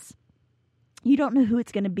business, you don't know who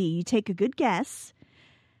it's going to be. You take a good guess,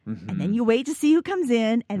 and then you wait to see who comes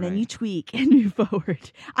in, and then you tweak and move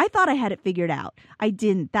forward. I thought I had it figured out. I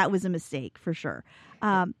didn't. That was a mistake for sure.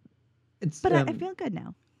 But I feel good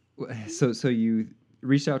now. So you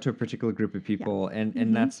reached out to a particular group of people,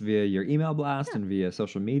 and that's via your email blast and via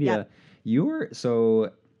social media.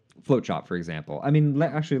 Float Shop, for example. I mean,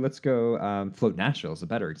 let's go. Float Nashville is a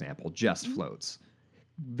better example. Just floats.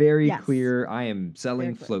 Very clear. I am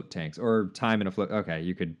selling float tanks, or time in a float. Okay,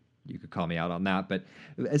 you could call me out on that, but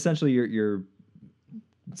essentially you're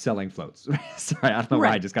selling floats. Sorry, I don't know why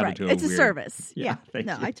I just got into it's a service. Yeah.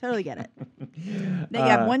 No, I totally get it. Now you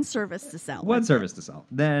have one service to sell. One service to sell.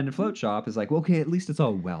 Then Float Shop is like, well, okay, at least it's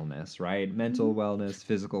all wellness, right? Mental wellness,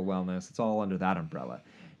 physical wellness. It's all under that umbrella.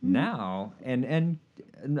 Now, and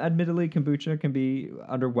admittedly, kombucha can be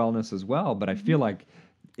under wellness as well, but I feel like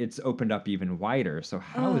it's opened up even wider. So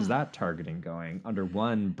how is that targeting going under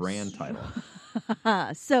one brand title?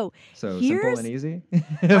 So simple and easy,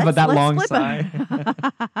 but that long sigh.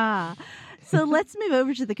 So let's move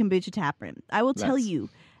over to the kombucha tap room. I will tell you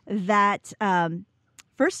that,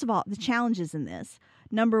 first of all, the challenges in this.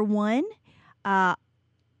 Number one,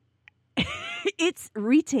 it's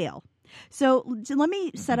retail. So let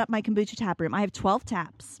me set up my kombucha tap room. I have 12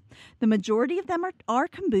 taps. The majority of them are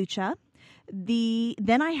kombucha.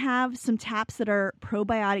 Then I have some taps that are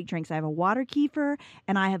probiotic drinks. I have a water kefir,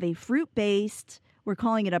 and I have a fruit-based, we're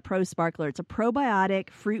calling it a Pro Sparkler. It's a probiotic,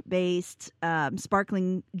 fruit-based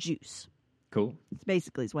sparkling juice. Cool. It's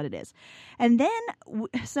basically is what it is. And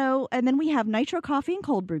then we have nitro coffee and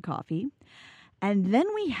cold brew coffee. And then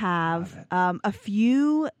we have a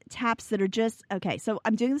few taps that are just, okay, so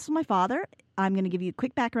I'm doing this with my father. I'm going to give you a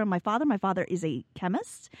quick background on my father. My father is a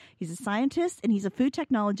chemist. He's a scientist, and he's a food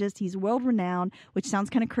technologist. He's world-renowned, which sounds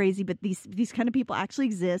kind of crazy, but these kind of people actually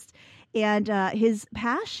exist. And his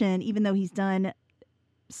passion, even though he's done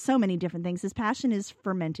so many different things, his passion is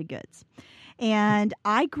fermented goods. And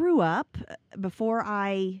I grew up, before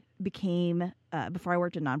I worked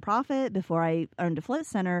at a nonprofit, before I owned a float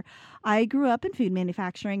center, I grew up in food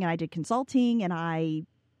manufacturing, and I did consulting, and I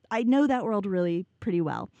know that world really pretty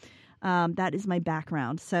well. That is my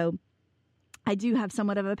background. So I do have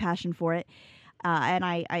somewhat of a passion for it. And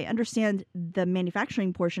I understand the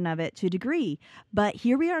manufacturing portion of it to a degree. But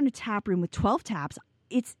here we are in a tap room with 12 taps.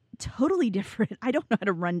 It's totally different. I don't know how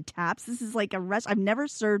to run taps. This is like I've never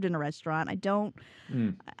served in a restaurant.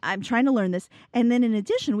 I'm trying to learn this. And then in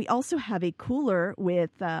addition, we also have a cooler with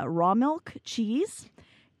raw milk cheese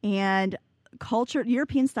and cultured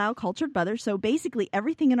European style cultured butter. So basically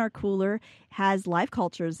everything in our cooler has live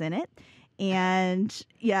cultures in it. And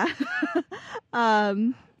yeah.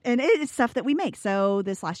 and it is stuff that we make. So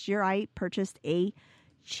this last year, I purchased a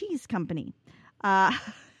cheese company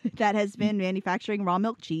that has been manufacturing raw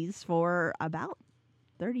milk cheese for about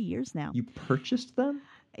 30 years now. You purchased them?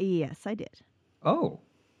 Yes, I did. Oh,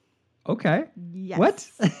 okay. Yes. What?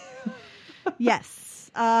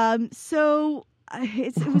 Yes. So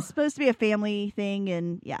it was supposed to be a family thing,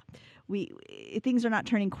 and yeah, things are not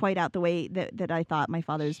turning quite out the way that I thought. My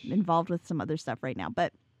father's involved with some other stuff right now,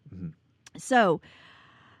 but so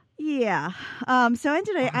yeah. So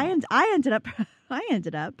I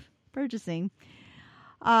ended up purchasing.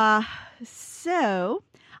 So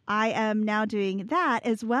I am now doing that,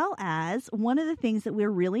 as well as one of the things that we're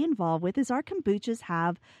really involved with is some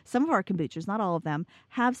of our kombuchas, not all of them,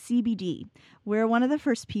 have CBD. We're one of the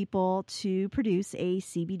first people to produce a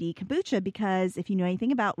CBD kombucha because if you know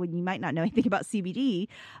anything about, well, you might not know anything about CBD,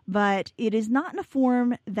 but it is not in a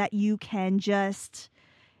form that you can just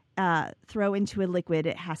throw into a liquid.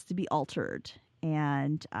 It has to be altered,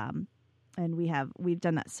 and we've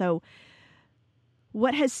done that. So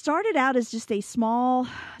what has started out as just a small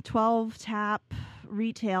 12-tap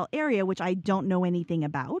retail area, which I don't know anything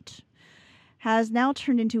about, has now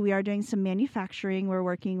turned into we are doing some manufacturing. We're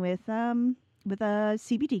working with a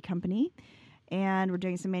CBD company, and we're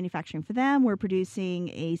doing some manufacturing for them. We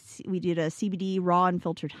did a CBD raw and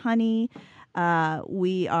filtered honey.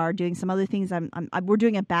 We are doing some other things. We're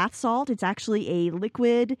doing a bath salt. It's actually a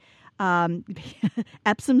liquid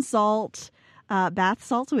Epsom salt bath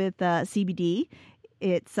salt with CBD.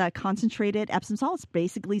 It's concentrated Epsom salt. It's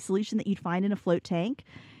basically solution that you'd find in a float tank.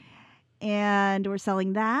 And we're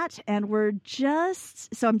selling that. And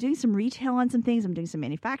so I'm doing some retail on some things. I'm doing some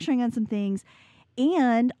manufacturing on some things.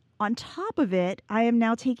 And on top of it, I am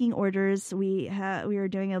now taking orders. We are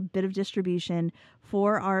doing a bit of distribution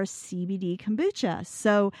for our CBD kombucha.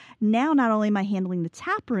 So now not only am I handling the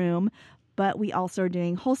tap room, but we also are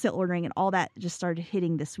doing wholesale ordering, and all that just started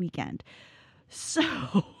hitting this weekend. So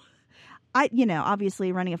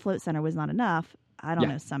obviously running a float center was not enough. I don't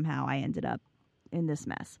know. Somehow I ended up in this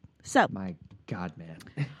mess. So my God, man.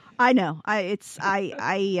 I know. I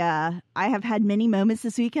have had many moments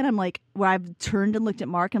this weekend. I'm like, where I've turned and looked at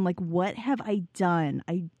Mark. I'm like, what have I done?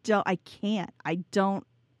 Yeah.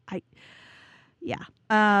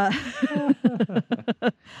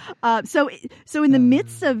 So in the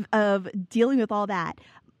midst of dealing with all that,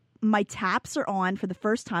 my taps are on for the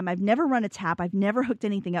first time. I've never run a tap. I've never hooked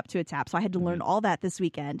anything up to a tap. So I had to learn all that this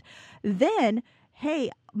weekend. Then,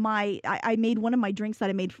 hey, I made one of my drinks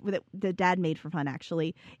that I made that Dad made for fun.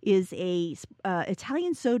 Actually, is a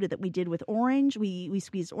Italian soda that we did with orange. We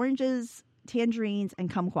squeezed oranges, tangerines,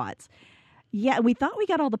 and kumquats. Yeah, we thought we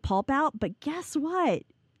got all the pulp out, but guess what?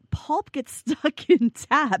 Pulp gets stuck in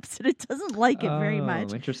taps, and it doesn't like it very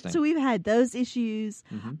much. Interesting. So we've had those issues.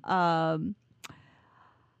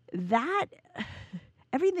 That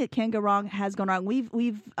everything that can go wrong has gone wrong.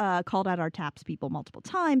 We've called out our taps people multiple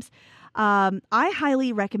times. I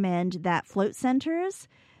highly recommend that float centers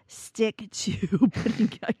stick to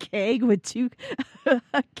putting a kegerator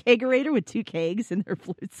with two kegs in their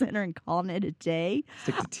float center and calling it a day.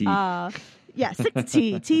 Stick to tea. Stick to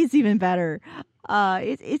tea. Tea's even better.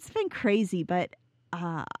 It's been crazy, but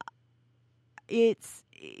it's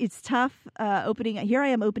tough opening. Here I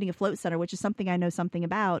am opening a float center, which is something I know something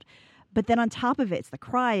about. But then on top of it, it's the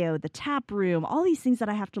cryo, the tap room, all these things that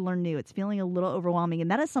I have to learn new. It's feeling a little overwhelming.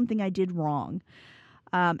 And that is something I did wrong.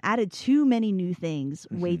 Added too many new things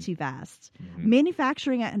way too fast.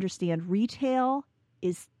 Manufacturing, I understand. Retail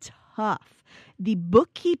is tough. The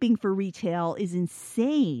bookkeeping for retail is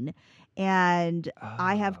insane. And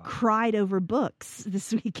I have cried over books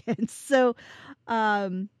this weekend. So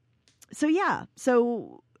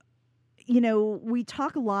we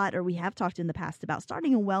talk a lot, or we have talked in the past, about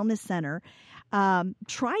starting a wellness center.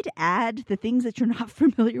 Try to add the things that you're not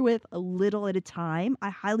familiar with a little at a time. I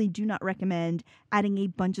highly do not recommend adding a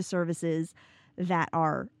bunch of services that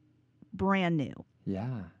are brand new.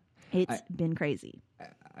 Yeah. It's been crazy.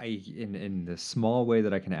 In the small way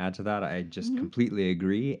that I can add to that, I just completely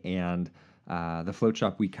agree. And the float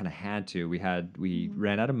shop, we kind of had to. We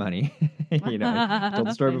ran out of money. I told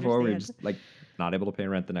the story before. We were just not able to pay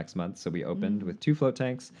rent the next month, so we opened with 2 float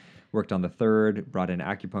tanks. Worked on the third, brought in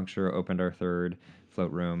acupuncture, opened our third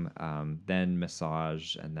float room, then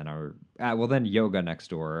massage, and then then yoga next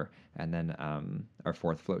door, and then our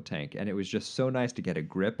 4th float tank. And it was just so nice to get a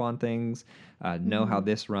grip on things, know how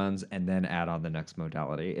this runs, and then add on the next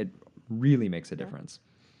modality. It really makes a difference.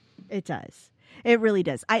 It does. It really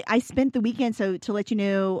does. I spent the weekend, so to let you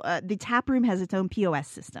know, the tap room has its own POS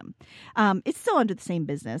system. It's still under the same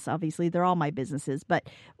business. Obviously, they're all my businesses, but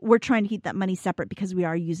we're trying to keep that money separate because we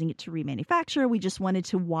are using it to remanufacture. We just wanted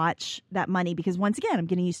to watch that money because, once again, I'm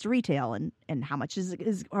getting used to retail and how much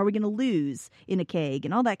are we going to lose in a keg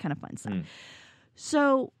and all that kind of fun stuff.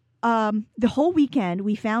 So the whole weekend,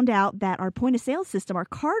 we found out that our point of sale system, our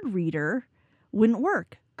card reader, wouldn't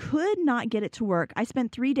work. Could not get it to work. I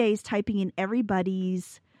spent 3 days typing in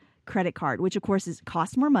everybody's credit card, which of course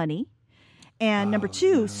costs more money. And number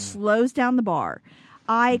two, slows down the bar.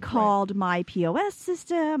 I called my POS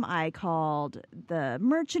system. I called the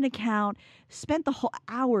merchant account, spent the whole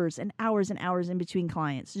hours and hours and hours in between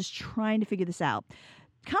clients just trying to figure this out.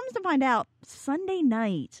 Comes to find out, Sunday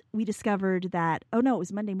night, we discovered that, it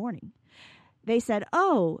was Monday morning. They said,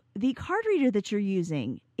 the card reader that you're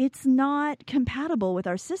using, it's not compatible with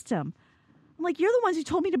our system. I'm like, you're the ones who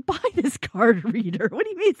told me to buy this card reader. What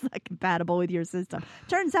do you mean it's not compatible with your system?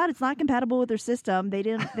 Turns out it's not compatible with their system. They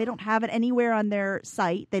don't have it anywhere on their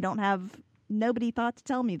site. Nobody thought to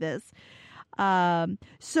tell me this.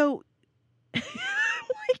 So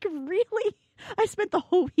really, I spent the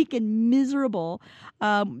whole weekend miserable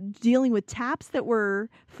dealing with taps that were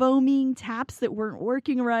foaming, taps that weren't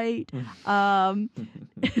working right. I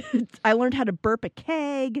learned how to burp a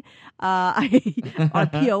keg. Our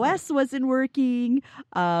POS wasn't working.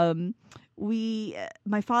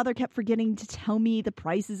 My father kept forgetting to tell me the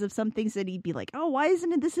prices of some things, and he'd be like, why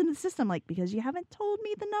isn't this in the system? Like, because you haven't told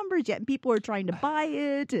me the numbers yet. And people are trying to buy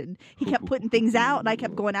it, and he kept putting things out, and I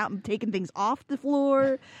kept going out and taking things off the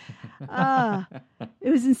floor. It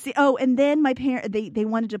was insane. And then my parents, they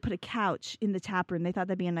wanted to put a couch in the tap room. They thought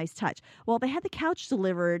that'd be a nice touch. Well, they had the couch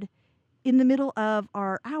delivered in the middle of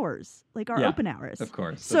our hours, like our open hours. Of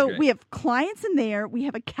course. So we have clients in there. We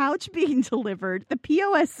have a couch being delivered. The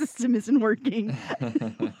POS system isn't working.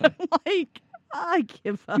 Like, I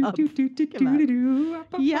give up. Yep.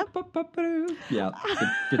 Yeah.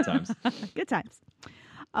 Good times. Good times.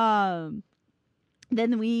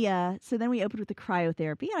 Then we opened with the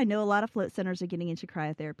cryotherapy. I know a lot of float centers are getting into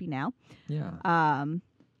cryotherapy now. Yeah.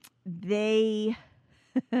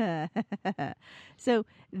 So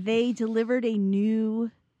they delivered a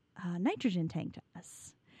new nitrogen tank to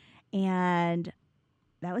us, and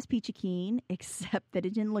that was peachy keen, except that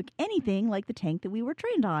it didn't look anything like the tank that we were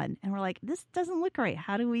trained on. And we're like, this doesn't look right.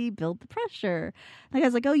 How do we build the pressure? The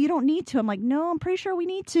guy's like, you don't need to. I'm like, no, I'm pretty sure we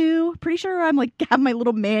need to. Pretty sure. I'm like, have my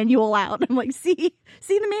little manual out. I'm like, see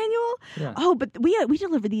the manual? Yeah. But we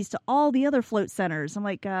deliver these to all the other float centers. I'm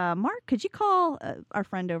like, Mark, could you call our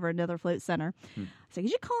friend over at another float center? I said,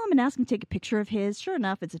 could you call him and ask him to take a picture of his? Sure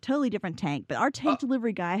enough, it's a totally different tank. But our tank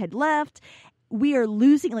delivery guy had left. We are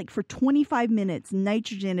losing, like, for 25 minutes,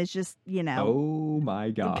 nitrogen is just, oh my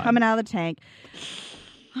God, coming out of the tank.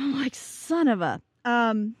 I'm like, son of a.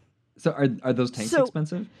 So are those tanks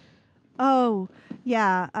expensive? Oh,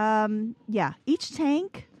 yeah. Each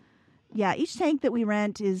tank that we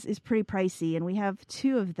rent is pretty pricey, and we have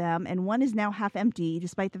 2 of them, and one is now half empty,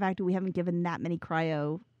 despite the fact that we haven't given that many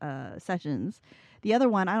cryo sessions. The other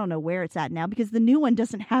one, I don't know where it's at now, because the new one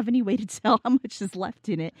doesn't have any way to tell how much is left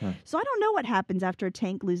in it. So I don't know what happens after a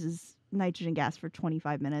tank loses nitrogen gas for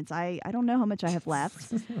 25 minutes. I don't know how much I have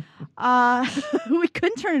left. We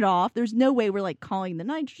couldn't turn it off. There's no way we're, like, calling the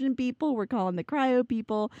nitrogen people. We're calling the cryo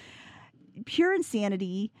people. Pure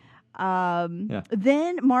insanity. Then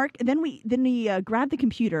we grabbed the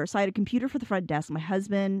computer. So I had a computer for the front desk. My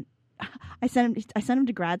husband, I sent him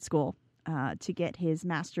to grad school to get his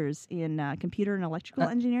master's in computer and electrical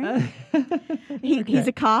engineering. He's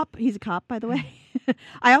a cop. He's a cop, by the way.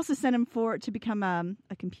 I also sent him to become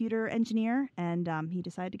a computer engineer, and he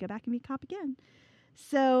decided to go back and be a cop again.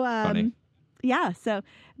 So, Funny. Yeah. So,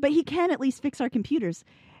 but he can at least fix our computers.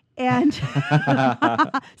 And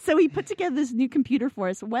so he put together this new computer for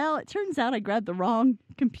us. Well, it turns out I grabbed the wrong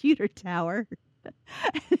computer tower.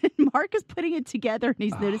 And Mark is putting it together, and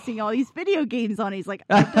he's noticing all these video games on it. He's like,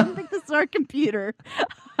 I don't think this is our computer.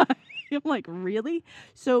 I'm like, really?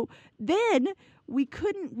 So then we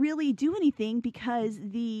couldn't really do anything because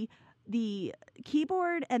the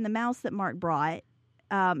keyboard and the mouse that Mark brought,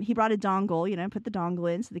 he brought a dongle, put the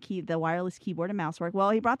dongle in so the wireless keyboard and mouse work. Well,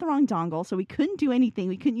 he brought the wrong dongle, so we couldn't do anything.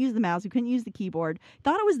 We couldn't use the mouse. We couldn't use the keyboard.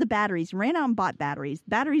 Thought it was the batteries. Ran out and bought batteries.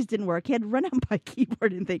 Batteries didn't work. He had to run out and buy a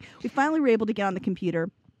keyboard and thing. We finally were able to get on the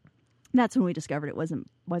computer. That's when we discovered it wasn't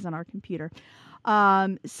our computer.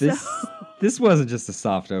 This wasn't just a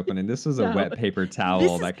soft opening. This was a wet paper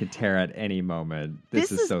towel that could tear at any moment.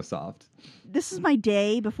 This is so soft. This is my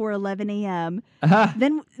day before 11 a.m.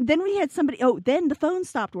 Then we had somebody. Then the phone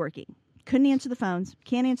stopped working. Couldn't answer the phones.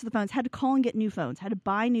 Can't answer the phones. Had to call and get new phones. Had to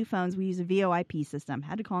buy new phones. We use a VoIP system.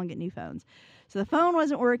 Had to call and get new phones. So the phone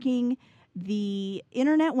wasn't working. The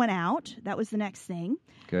internet went out. That was the next thing.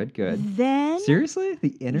 Good. Then Seriously?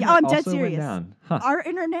 The internet I'm dead also serious. went down? Huh. Our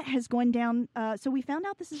internet has gone down. So we found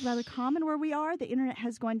out this is rather common where we are. The internet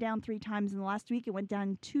has gone down 3 times in the last week. It went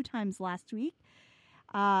down 2 times last week.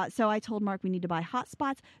 So I told Mark we need to buy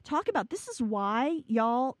hotspots. Talk about this is why,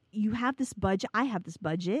 y'all, you have this budget. I have this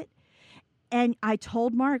budget. And I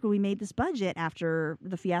told Mark when we made this budget after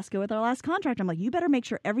the fiasco with our last contract, I'm like, you better make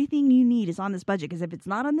sure everything you need is on this budget because if it's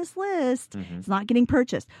not on this list, it's not getting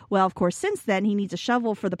purchased. Well, of course, since then, he needs a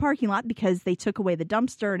shovel for the parking lot because they took away the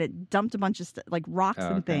dumpster and it dumped a bunch of like rocks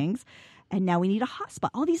and things. And now we need a hotspot.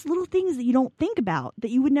 All these little things that you don't think about that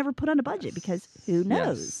you would never put on a budget because who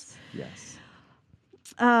knows? Yes.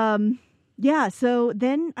 Yeah, so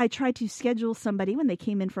then I tried to schedule somebody when they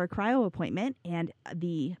came in for a cryo appointment, and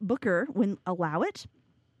the booker wouldn't allow it.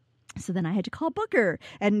 So then I had to call Booker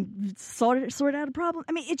and sort out a problem.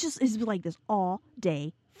 I mean, it just is like this all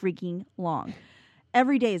day freaking long.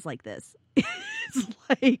 Every day is like this. It's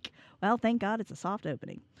like, well, thank God it's a soft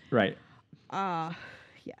opening. Right. Yeah,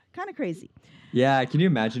 kind of crazy. Yeah, can you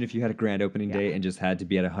imagine if you had a grand opening day and just had to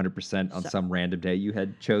be at 100% on some random day you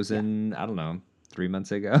had chosen, I don't know, 3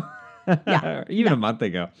 months ago? Yeah. Even a month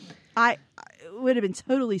ago. I would have been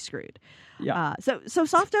totally screwed. Yeah. So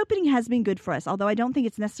soft opening has been good for us, although I don't think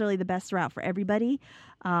it's necessarily the best route for everybody.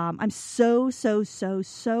 I'm so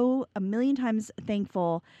a million times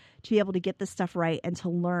thankful to be able to get this stuff right and to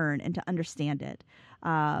learn and to understand it,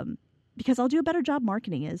 because I'll do a better job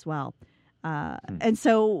marketing as well. And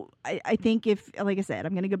so I think if, like I said,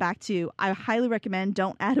 I'm going to go back to, I highly recommend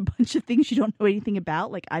don't add a bunch of things you don't know anything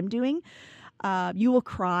about like I'm doing. You will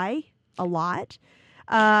cry a lot,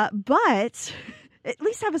 but at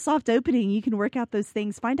least have a soft opening. You can work out those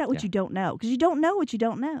things, find out what you don't know, because you don't know what you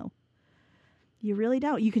don't know. You really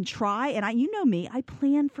don't. You can try, and you know me, I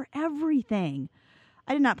plan for everything.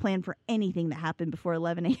 I did not plan for anything that happened before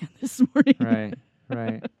 11 a.m. this morning.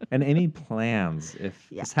 Right. And Amy plans. If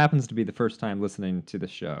this happens to be the first time listening to the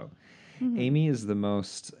show, Amy is the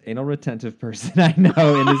most anal retentive person I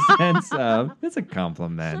know in the sense of, it's a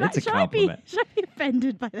compliment. It's a compliment. Should I be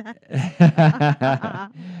offended by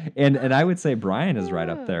that? and I would say Brian is right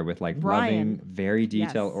up there with like loving, very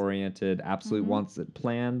detail oriented, absolutely wants it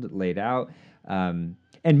planned, laid out.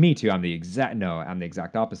 And me too. I'm the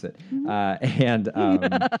exact opposite. And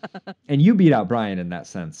you beat out Brian in that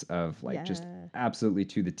sense of like just absolutely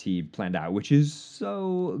to the T planned out, which is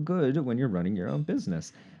so good when you're running your own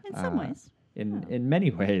business. In some ways. In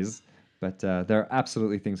many ways. But there are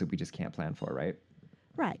absolutely things that we just can't plan for, right?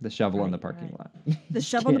 Right. The shovel in the parking lot. The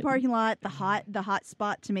shovel in the parking lot, the hot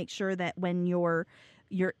spot to make sure that when your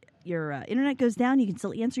internet goes down, you can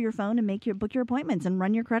still answer your phone and book your appointments and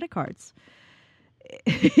run your credit cards.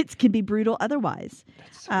 It can be brutal otherwise.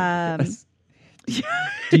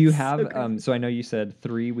 Do you have so I know you said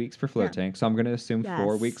 3 weeks for float tanks, so I'm going to assume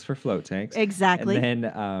 4 weeks for float tanks. Exactly. And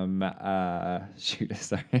then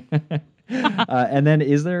sorry. And then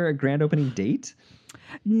is there a grand opening date?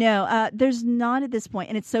 No, there's not at this point.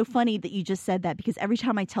 And it's so funny that you just said that, because every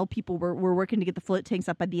time I tell people we're working to get the float tanks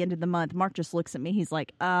up by the end of the month, Mark just looks at me. He's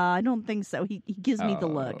like, I don't think so. He gives me the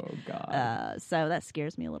look. Oh, God. So that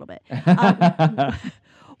scares me a little bit.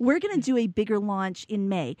 We're going to do a bigger launch in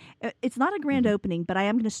May. It's not a grand opening, but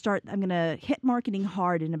I'm going to hit marketing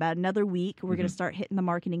hard in about another week. We're going to start hitting the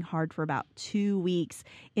marketing hard for about 2 weeks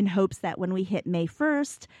in hopes that when we hit May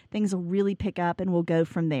 1st, things will really pick up and we'll go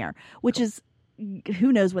from there, which is,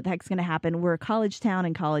 who knows what the heck's going to happen. We're a college town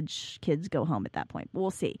and college kids go home at that point. But we'll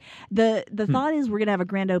see. The thought is we're going to have a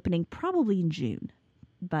grand opening probably in June.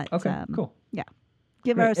 But okay, cool. Yeah.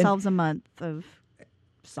 Give ourselves a month of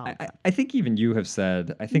solid. I think even you have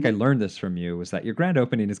said, I think I learned this from you, was that your grand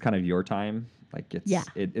opening is kind of your time. Like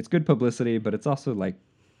it's good publicity, but it's also like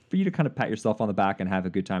for you to kind of pat yourself on the back and have a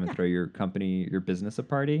good time and throw your company, your business a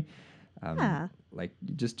party. Like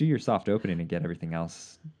just do your soft opening and get everything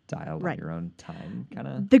else dialed on your own time. Kind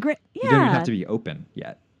of. You don't even have to be open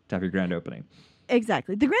yet to have your grand opening.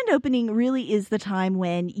 Exactly. The grand opening really is the time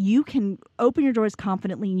when you can open your doors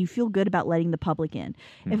confidently and you feel good about letting the public in.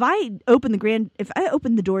 If I open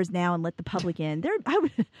the doors now and let the public in,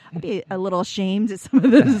 I'd be a little ashamed at some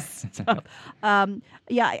of this stuff.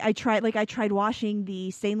 I tried washing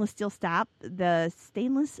the stainless steel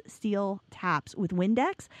taps with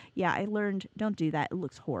Windex. Yeah, I learned don't do that. It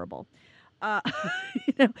looks horrible.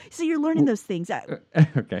 So you're learning those things.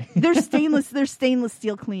 Okay. They're stainless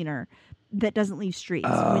steel cleaner. that doesn't leave streaks.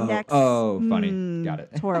 Oh, Windex. Funny. Got it.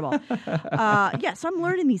 It's horrible. Yeah, so I'm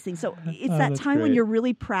learning these things. So it's that time when great. you're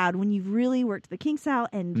really proud, when you've really worked the kinks out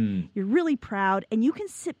and you're really proud, and you can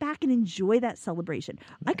sit back and enjoy that celebration.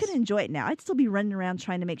 I couldn't enjoy it now. I'd still be running around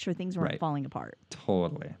trying to make sure things weren't falling apart.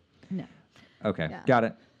 Totally. No. Okay. Yeah. Got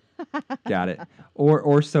it. Got it.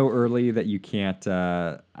 Or so early that you can't,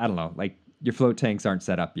 I don't know, like your float tanks aren't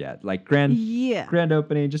set up yet. Like grand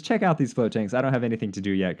opening, just check out these float tanks. I don't have anything to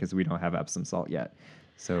do yet because we don't have Epsom salt yet.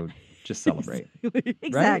 So just celebrate.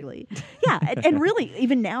 Exactly. Right? Yeah. And really,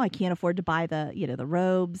 even now I can't afford to buy the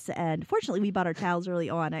robes. And fortunately we bought our towels early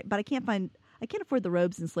on, but I can't afford the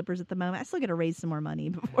robes and slippers at the moment. I still got to raise some more money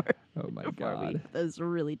before we get those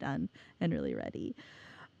really done and really ready.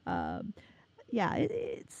 Yeah,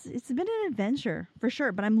 it's been an adventure for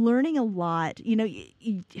sure, but I'm learning a lot. You know,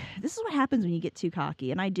 this is what happens when you get too cocky,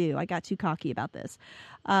 and I got too cocky about this.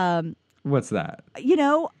 What's that? You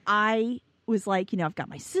know, I was like, I've got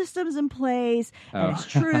my systems in place, and it's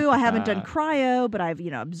true. I haven't done cryo, but I've,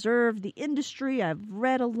 observed the industry. I've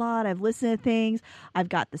read a lot. I've listened to things. I've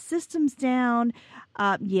got the systems down.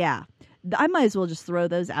 Yeah. I might as well just throw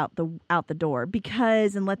those out the door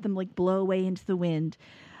and let them like blow away into the wind.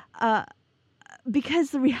 Because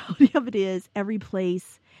the reality of it is every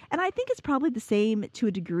place, and I think it's probably the same to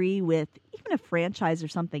a degree with even a franchise or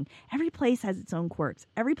something. Every place has its own quirks.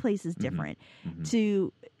 Every place is different.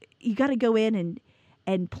 You got to go in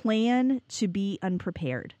and plan to be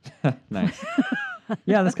unprepared. Nice.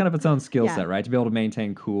 Yeah, that's kind of its own skill set, right? To be able to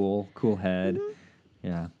maintain cool head.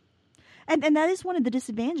 Yeah. And that is one of the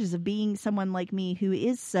disadvantages of being someone like me who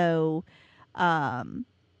is so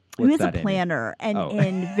who is a planner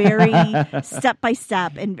and very step by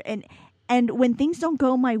step. And when things don't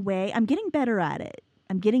go my way, I'm getting better at it.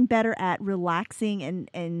 I'm getting better at relaxing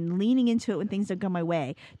and leaning into it when things don't go my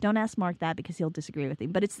way. Don't ask Mark that because he'll disagree with me.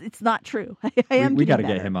 But it's not true. We got to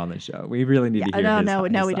get him on the show. We really need to hear his No,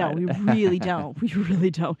 we don't. We really don't. We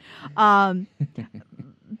really don't.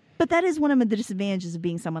 But that is one of the disadvantages of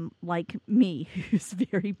being someone like me who's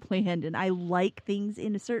very planned, and I like things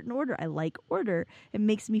in a certain order. I like order. It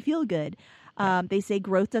makes me feel good. They say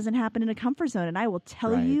growth doesn't happen in a comfort zone, and I will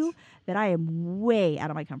tell you that I am way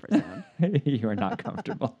out of my comfort zone. You are not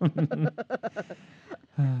comfortable.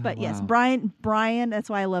 But yes, Brian,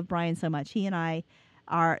 that's why I love Brian so much. He and I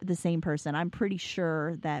are the same person. I'm pretty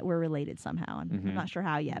sure that we're related somehow. I'm not sure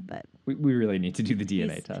how yet, but we really need to do the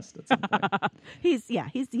DNA test at some point. He's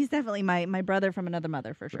definitely my brother from another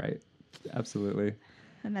mother for sure. Right. Absolutely.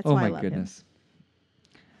 And that's why I love my goodness.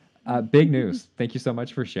 Big news. Thank you so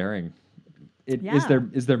much for sharing.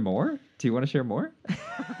 Is there more? Do you want to share more?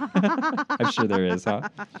 I'm sure there is, huh?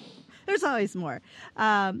 There's always more.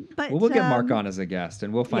 But we'll get Mark on as a guest,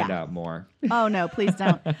 and we'll find out more. Oh, no, please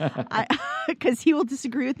don't. Because he will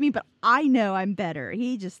disagree with me, but I know I'm better.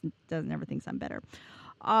 He just never thinks I'm better.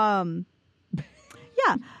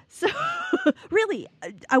 Yeah. So really,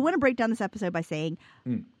 I want to break down this episode by saying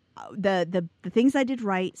the things I did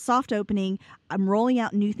right, soft opening. I'm rolling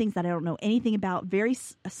out new things that I don't know anything about very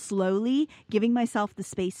slowly, giving myself the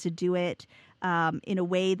space to do it in a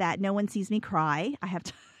way that no one sees me cry. I have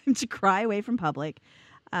time to cry away from public.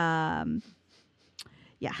 Yeah,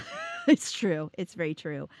 it's true. It's very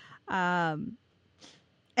true.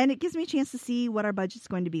 And it gives me a chance to see what our budget's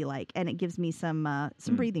going to be like, and it gives me some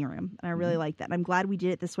breathing room, and I really like that. And I'm glad we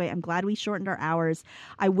did it this way. I'm glad we shortened our hours.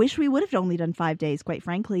 I wish we would have only done 5 days, quite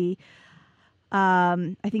frankly.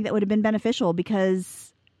 I think that would have been beneficial,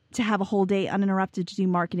 because to have a whole day uninterrupted to do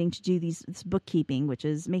marketing, to do this bookkeeping, which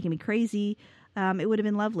is making me crazy, it would have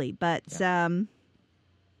been lovely. But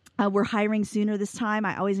we're hiring sooner this time.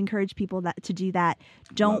 I always encourage people to do that.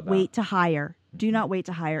 Don't wait to hire. Do not wait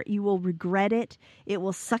to hire. You will regret it. It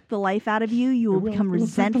will suck the life out of you. You will become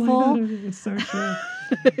resentful. It's so true.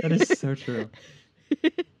 That is so true.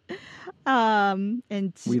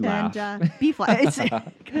 And we laugh. Be because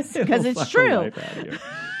it's true.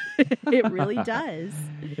 It really does.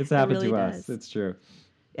 It's happened to us. It's true.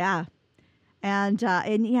 Yeah,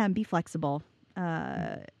 and be flexible.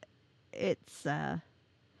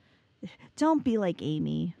 Don't be like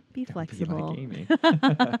Amy. Be flexible. Be like Amy.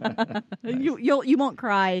 Nice. You won't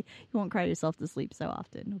cry. You won't cry yourself to sleep so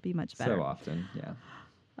often. It'll be much better. So often, yeah.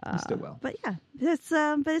 You still will. But yeah,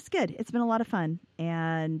 it's good. It's been a lot of fun,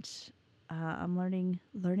 and I'm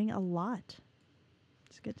learning a lot.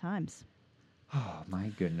 It's good times. Oh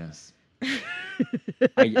my goodness.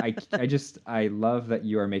 I love that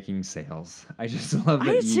you are making sales. I just love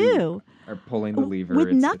that you are pulling the lever. With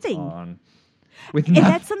It's nothing. on. with And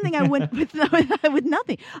nothing. that's something I wouldn't with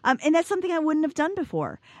nothing. And that's something I wouldn't have done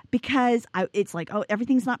before because it's like, oh,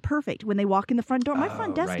 everything's not perfect when they walk in the front door. My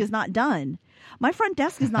front Oh, desk right. is not done. My front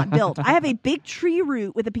desk is not built. I have a big tree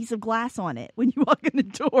root with a piece of glass on it when you walk in the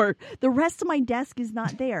door. The rest of my desk is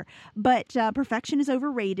not there. But perfection is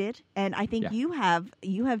overrated, and I think Yeah.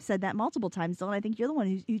 you have said that multiple times, Dylan. I think you're the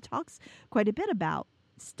one who talks quite a bit about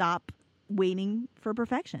stop waiting for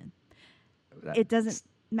perfection. It doesn't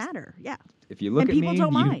matter. Yeah. If you look And at people me,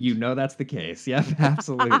 don't mind. you know that's the case. Yeah,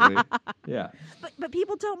 absolutely. Yeah. But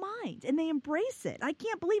people don't mind and they embrace it. I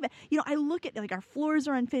can't believe it. I look at like our floors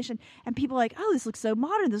are unfinished and people are like, oh, this looks so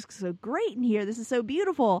modern. This looks so great in here. This is so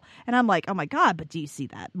beautiful. And I'm like, oh my God, but do you see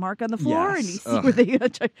that mark on the floor? And you Yes. see where they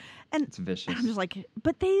and It's vicious. I'm just like,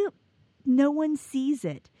 but no one sees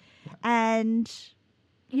it. And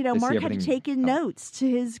They see Mark had to everything- take in notes to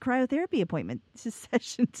his cryotherapy appointment, his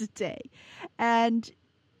session today. And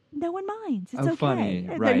no one minds. It's Oh, okay. funny.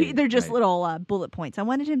 They're, Right, they're just right. little bullet points. I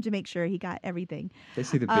wanted him to make sure he got everything. They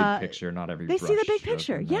see the big picture, not every They see the brush big stroke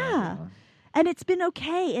picture, in there, yeah. And it's been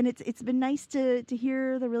okay. And it's been nice to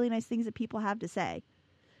hear the really nice things that people have to say.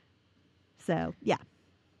 So, yeah.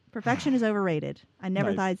 Perfection is overrated. I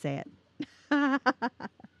never Nice. thought I'd say it.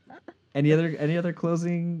 Any other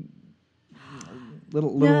closing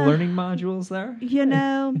little No. learning modules there?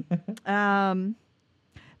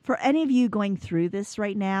 For any of you going through this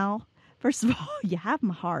right now, first of all, you have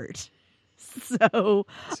my heart. So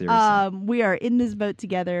Seriously. we are in this boat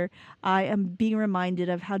together. I am being reminded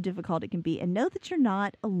of how difficult it can be. And know that you're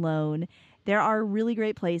not alone. There are really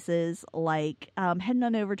great places like heading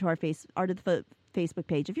on over to our Art of the Foot Facebook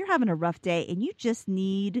page. If you're having a rough day and you just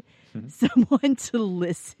need someone to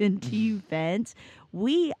listen to you vent,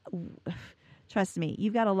 trust me,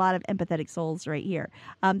 you've got a lot of empathetic souls right here.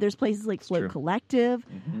 There's places like Float true. Collective.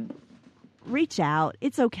 Reach out.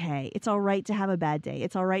 It's okay. It's all right to have a bad day.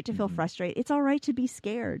 It's all right to feel frustrated. It's all right to be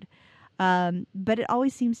scared. But it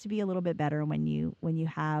always seems to be a little bit better when you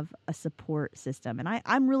have a support system. And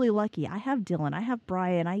I'm really lucky. I have Dylan. I have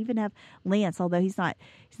Brian. I even have Lance, although he's not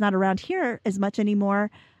around here as much anymore.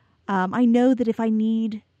 I know that if I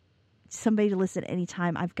need somebody to listen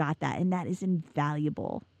anytime, I've got that, and that is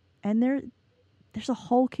invaluable. And there's a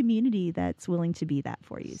whole community that's willing to be that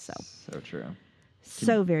for you. So true.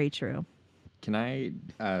 so very true. Can I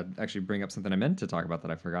actually bring up something I meant to talk about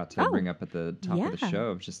that I forgot to bring up at the top of the yeah.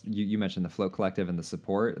 show? Just you mentioned the Float Collective and the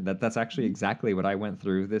support. That's actually exactly what I went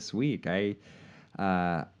through this week. I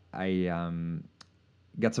got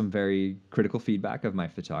some very critical feedback of my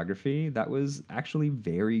photography. That was actually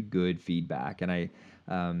very good feedback, and it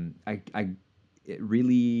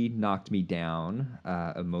really knocked me down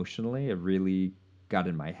emotionally. It really got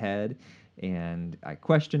in my head. And I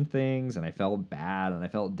questioned things, and I felt bad, and I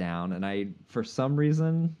felt down. And for some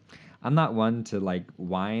reason, I'm not one to like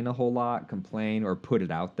whine a whole lot, complain, or put it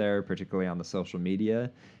out there, particularly on the social media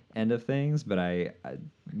end of things. But I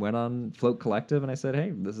went on Float Collective, and I said,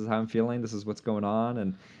 hey, this is how I'm feeling. This is what's going on.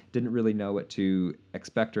 And didn't really know what to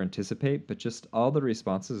expect or anticipate, but just all the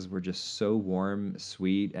responses were just so warm,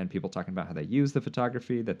 sweet, and people talking about how they use the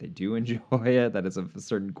photography, that they do enjoy it, that it's of a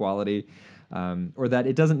certain quality, or that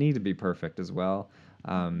it doesn't need to be perfect as well.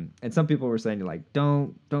 And some people were saying like,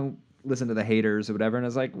 don't listen to the haters or whatever. And I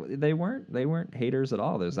was like, they weren't haters at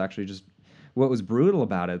all. There's actually just what was brutal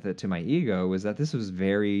about it, that to my ego, was that this was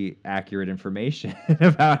very accurate information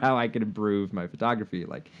about how I could improve my photography,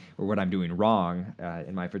 or what I'm doing wrong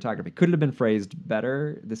in my photography. Could it have been phrased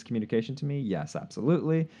better, this communication to me? Yes,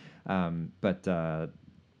 absolutely. But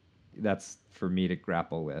that's for me to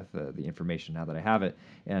grapple with the information now that I have it.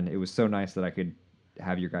 And it was so nice that I could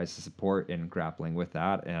have your guys' support in grappling with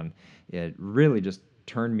that. And it really just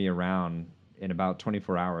turned me around in about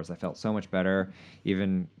 24 hours. I felt so much better.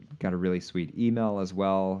 Even got a really sweet email as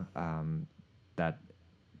well that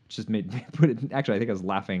just made me put it. Actually, I think I was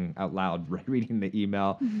laughing out loud reading the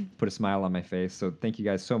email, put a smile on my face. So thank you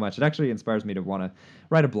guys so much. It actually inspires me to want to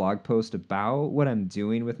write a blog post about what I'm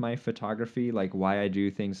doing with my photography, like why I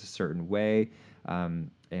do things a certain way,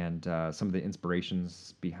 and some of the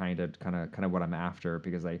inspirations behind it, kind of what I'm after,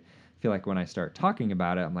 because I feel like when I start talking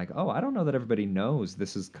about it, I'm like, oh, I don't know that everybody knows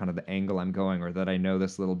this is kind of the angle I'm going, or that I know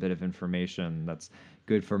this little bit of information that's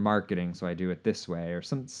good for marketing, so I do it this way, or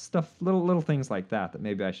some stuff, little things like that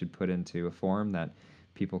maybe I should put into a form that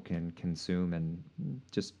people can consume and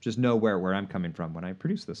just know where I'm coming from when I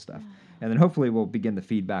produce this stuff. And then hopefully we'll begin the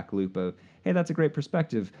feedback loop of, hey, that's a great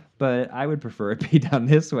perspective, but I would prefer it be done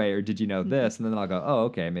this way, or did you know this? And then I'll go, oh,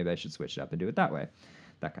 okay, maybe I should switch it up and do it that way.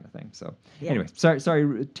 That kind of thing. So anyway,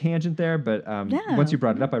 sorry, tangent there, but once you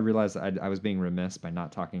brought it up, I realized I was being remiss by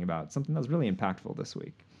not talking about something that was really impactful this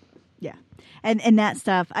week. Yeah, and that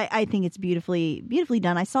stuff, I think it's beautifully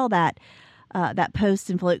done. I saw that that post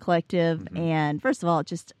in Float Collective, and first of all,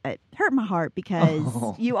 it hurt my heart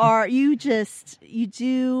because you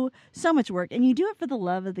do so much work, and you do it for the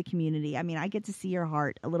love of the community. I mean, I get to see your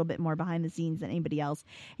heart a little bit more behind the scenes than anybody else,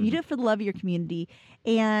 and you do it for the love of your community.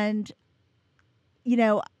 And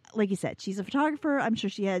like you said, she's a photographer. I'm sure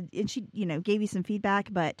she gave you some feedback,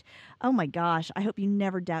 but oh my gosh, I hope you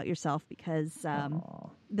never doubt yourself because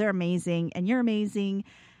they're amazing and you're amazing.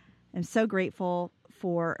 I'm so grateful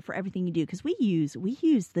for everything you do because we use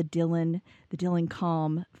the Dylan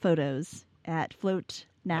Calm photos at Float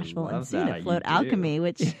Nashville and soon at Float Alchemy,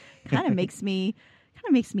 which kind of makes me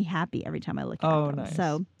happy every time I look at them. Oh, nice.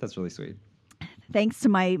 So that's really sweet. Thanks to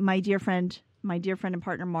my dear friend and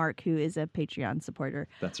partner Mark, who is a Patreon supporter.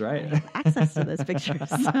 That's right. I have access to those pictures.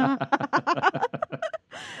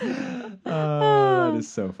 That is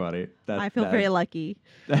so funny. I feel very lucky.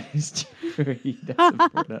 That is true. He does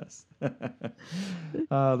support us.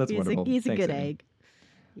 That's wonderful. He's Thanks, a good Amy. egg.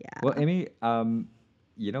 Yeah. Well, Amy,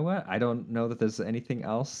 you know what? I don't know that there's anything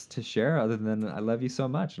else to share other than I love you so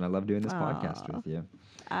much, and I love doing this podcast with you.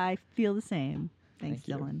 I feel the same. Thanks, Thank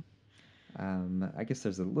you. Dylan. I guess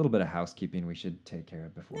there's a little bit of housekeeping we should take care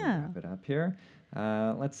of before we wrap it up here.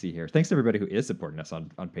 Let's see here. Thanks to everybody who is supporting us on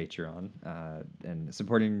Patreon and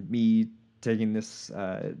supporting me taking this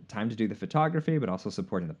time to do the photography, but also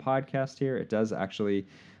supporting the podcast here. It does actually,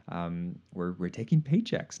 we're taking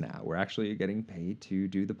paychecks now. We're actually getting paid to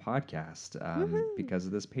do the podcast because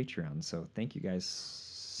of this Patreon. So thank you guys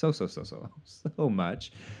so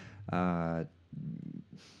much. I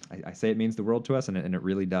say it means the world to us, and it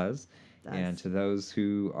really does. And to those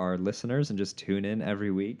who are listeners and just tune in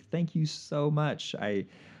every week, thank you so much. I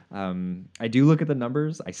do look at the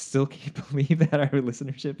numbers. I still can't believe that our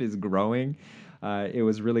listenership is growing. It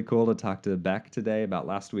was really cool to talk to Beck today about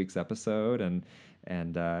last week's episode and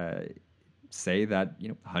say that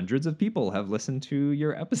hundreds of people have listened to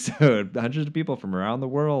your episode, hundreds of people from around the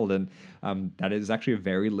world, and that is actually a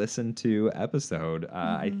very listened to episode.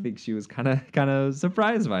 I think she was kind of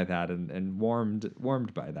surprised by that and warmed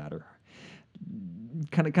by that, or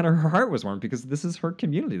kind of her heart was warmed because this is her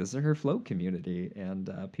community. This is her float community, and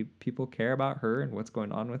people care about her and what's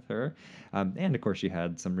going on with her. And of course, she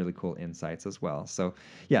had some really cool insights as well. So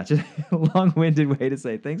yeah, just a long-winded way to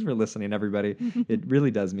say thanks for listening, everybody. It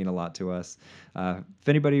really does mean a lot to us. If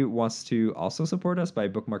anybody wants to also support us by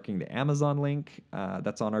bookmarking the Amazon link,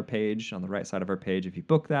 that's on our page, on the right side of our page. If you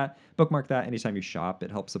bookmark that anytime you shop,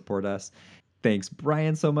 it helps support us. Thanks,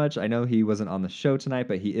 Brian, so much. I know he wasn't on the show tonight,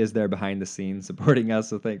 but he is there behind the scenes supporting us.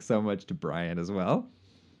 So thanks so much to Brian as well.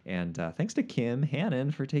 And thanks to Kim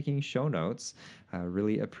Hannon for taking show notes.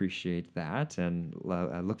 Really appreciate that. And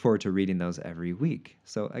I look forward to reading those every week.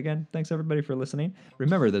 So again, thanks everybody for listening.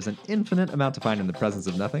 Remember, there's an infinite amount to find in the presence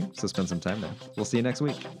of nothing. So spend some time there. We'll see you next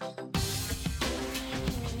week.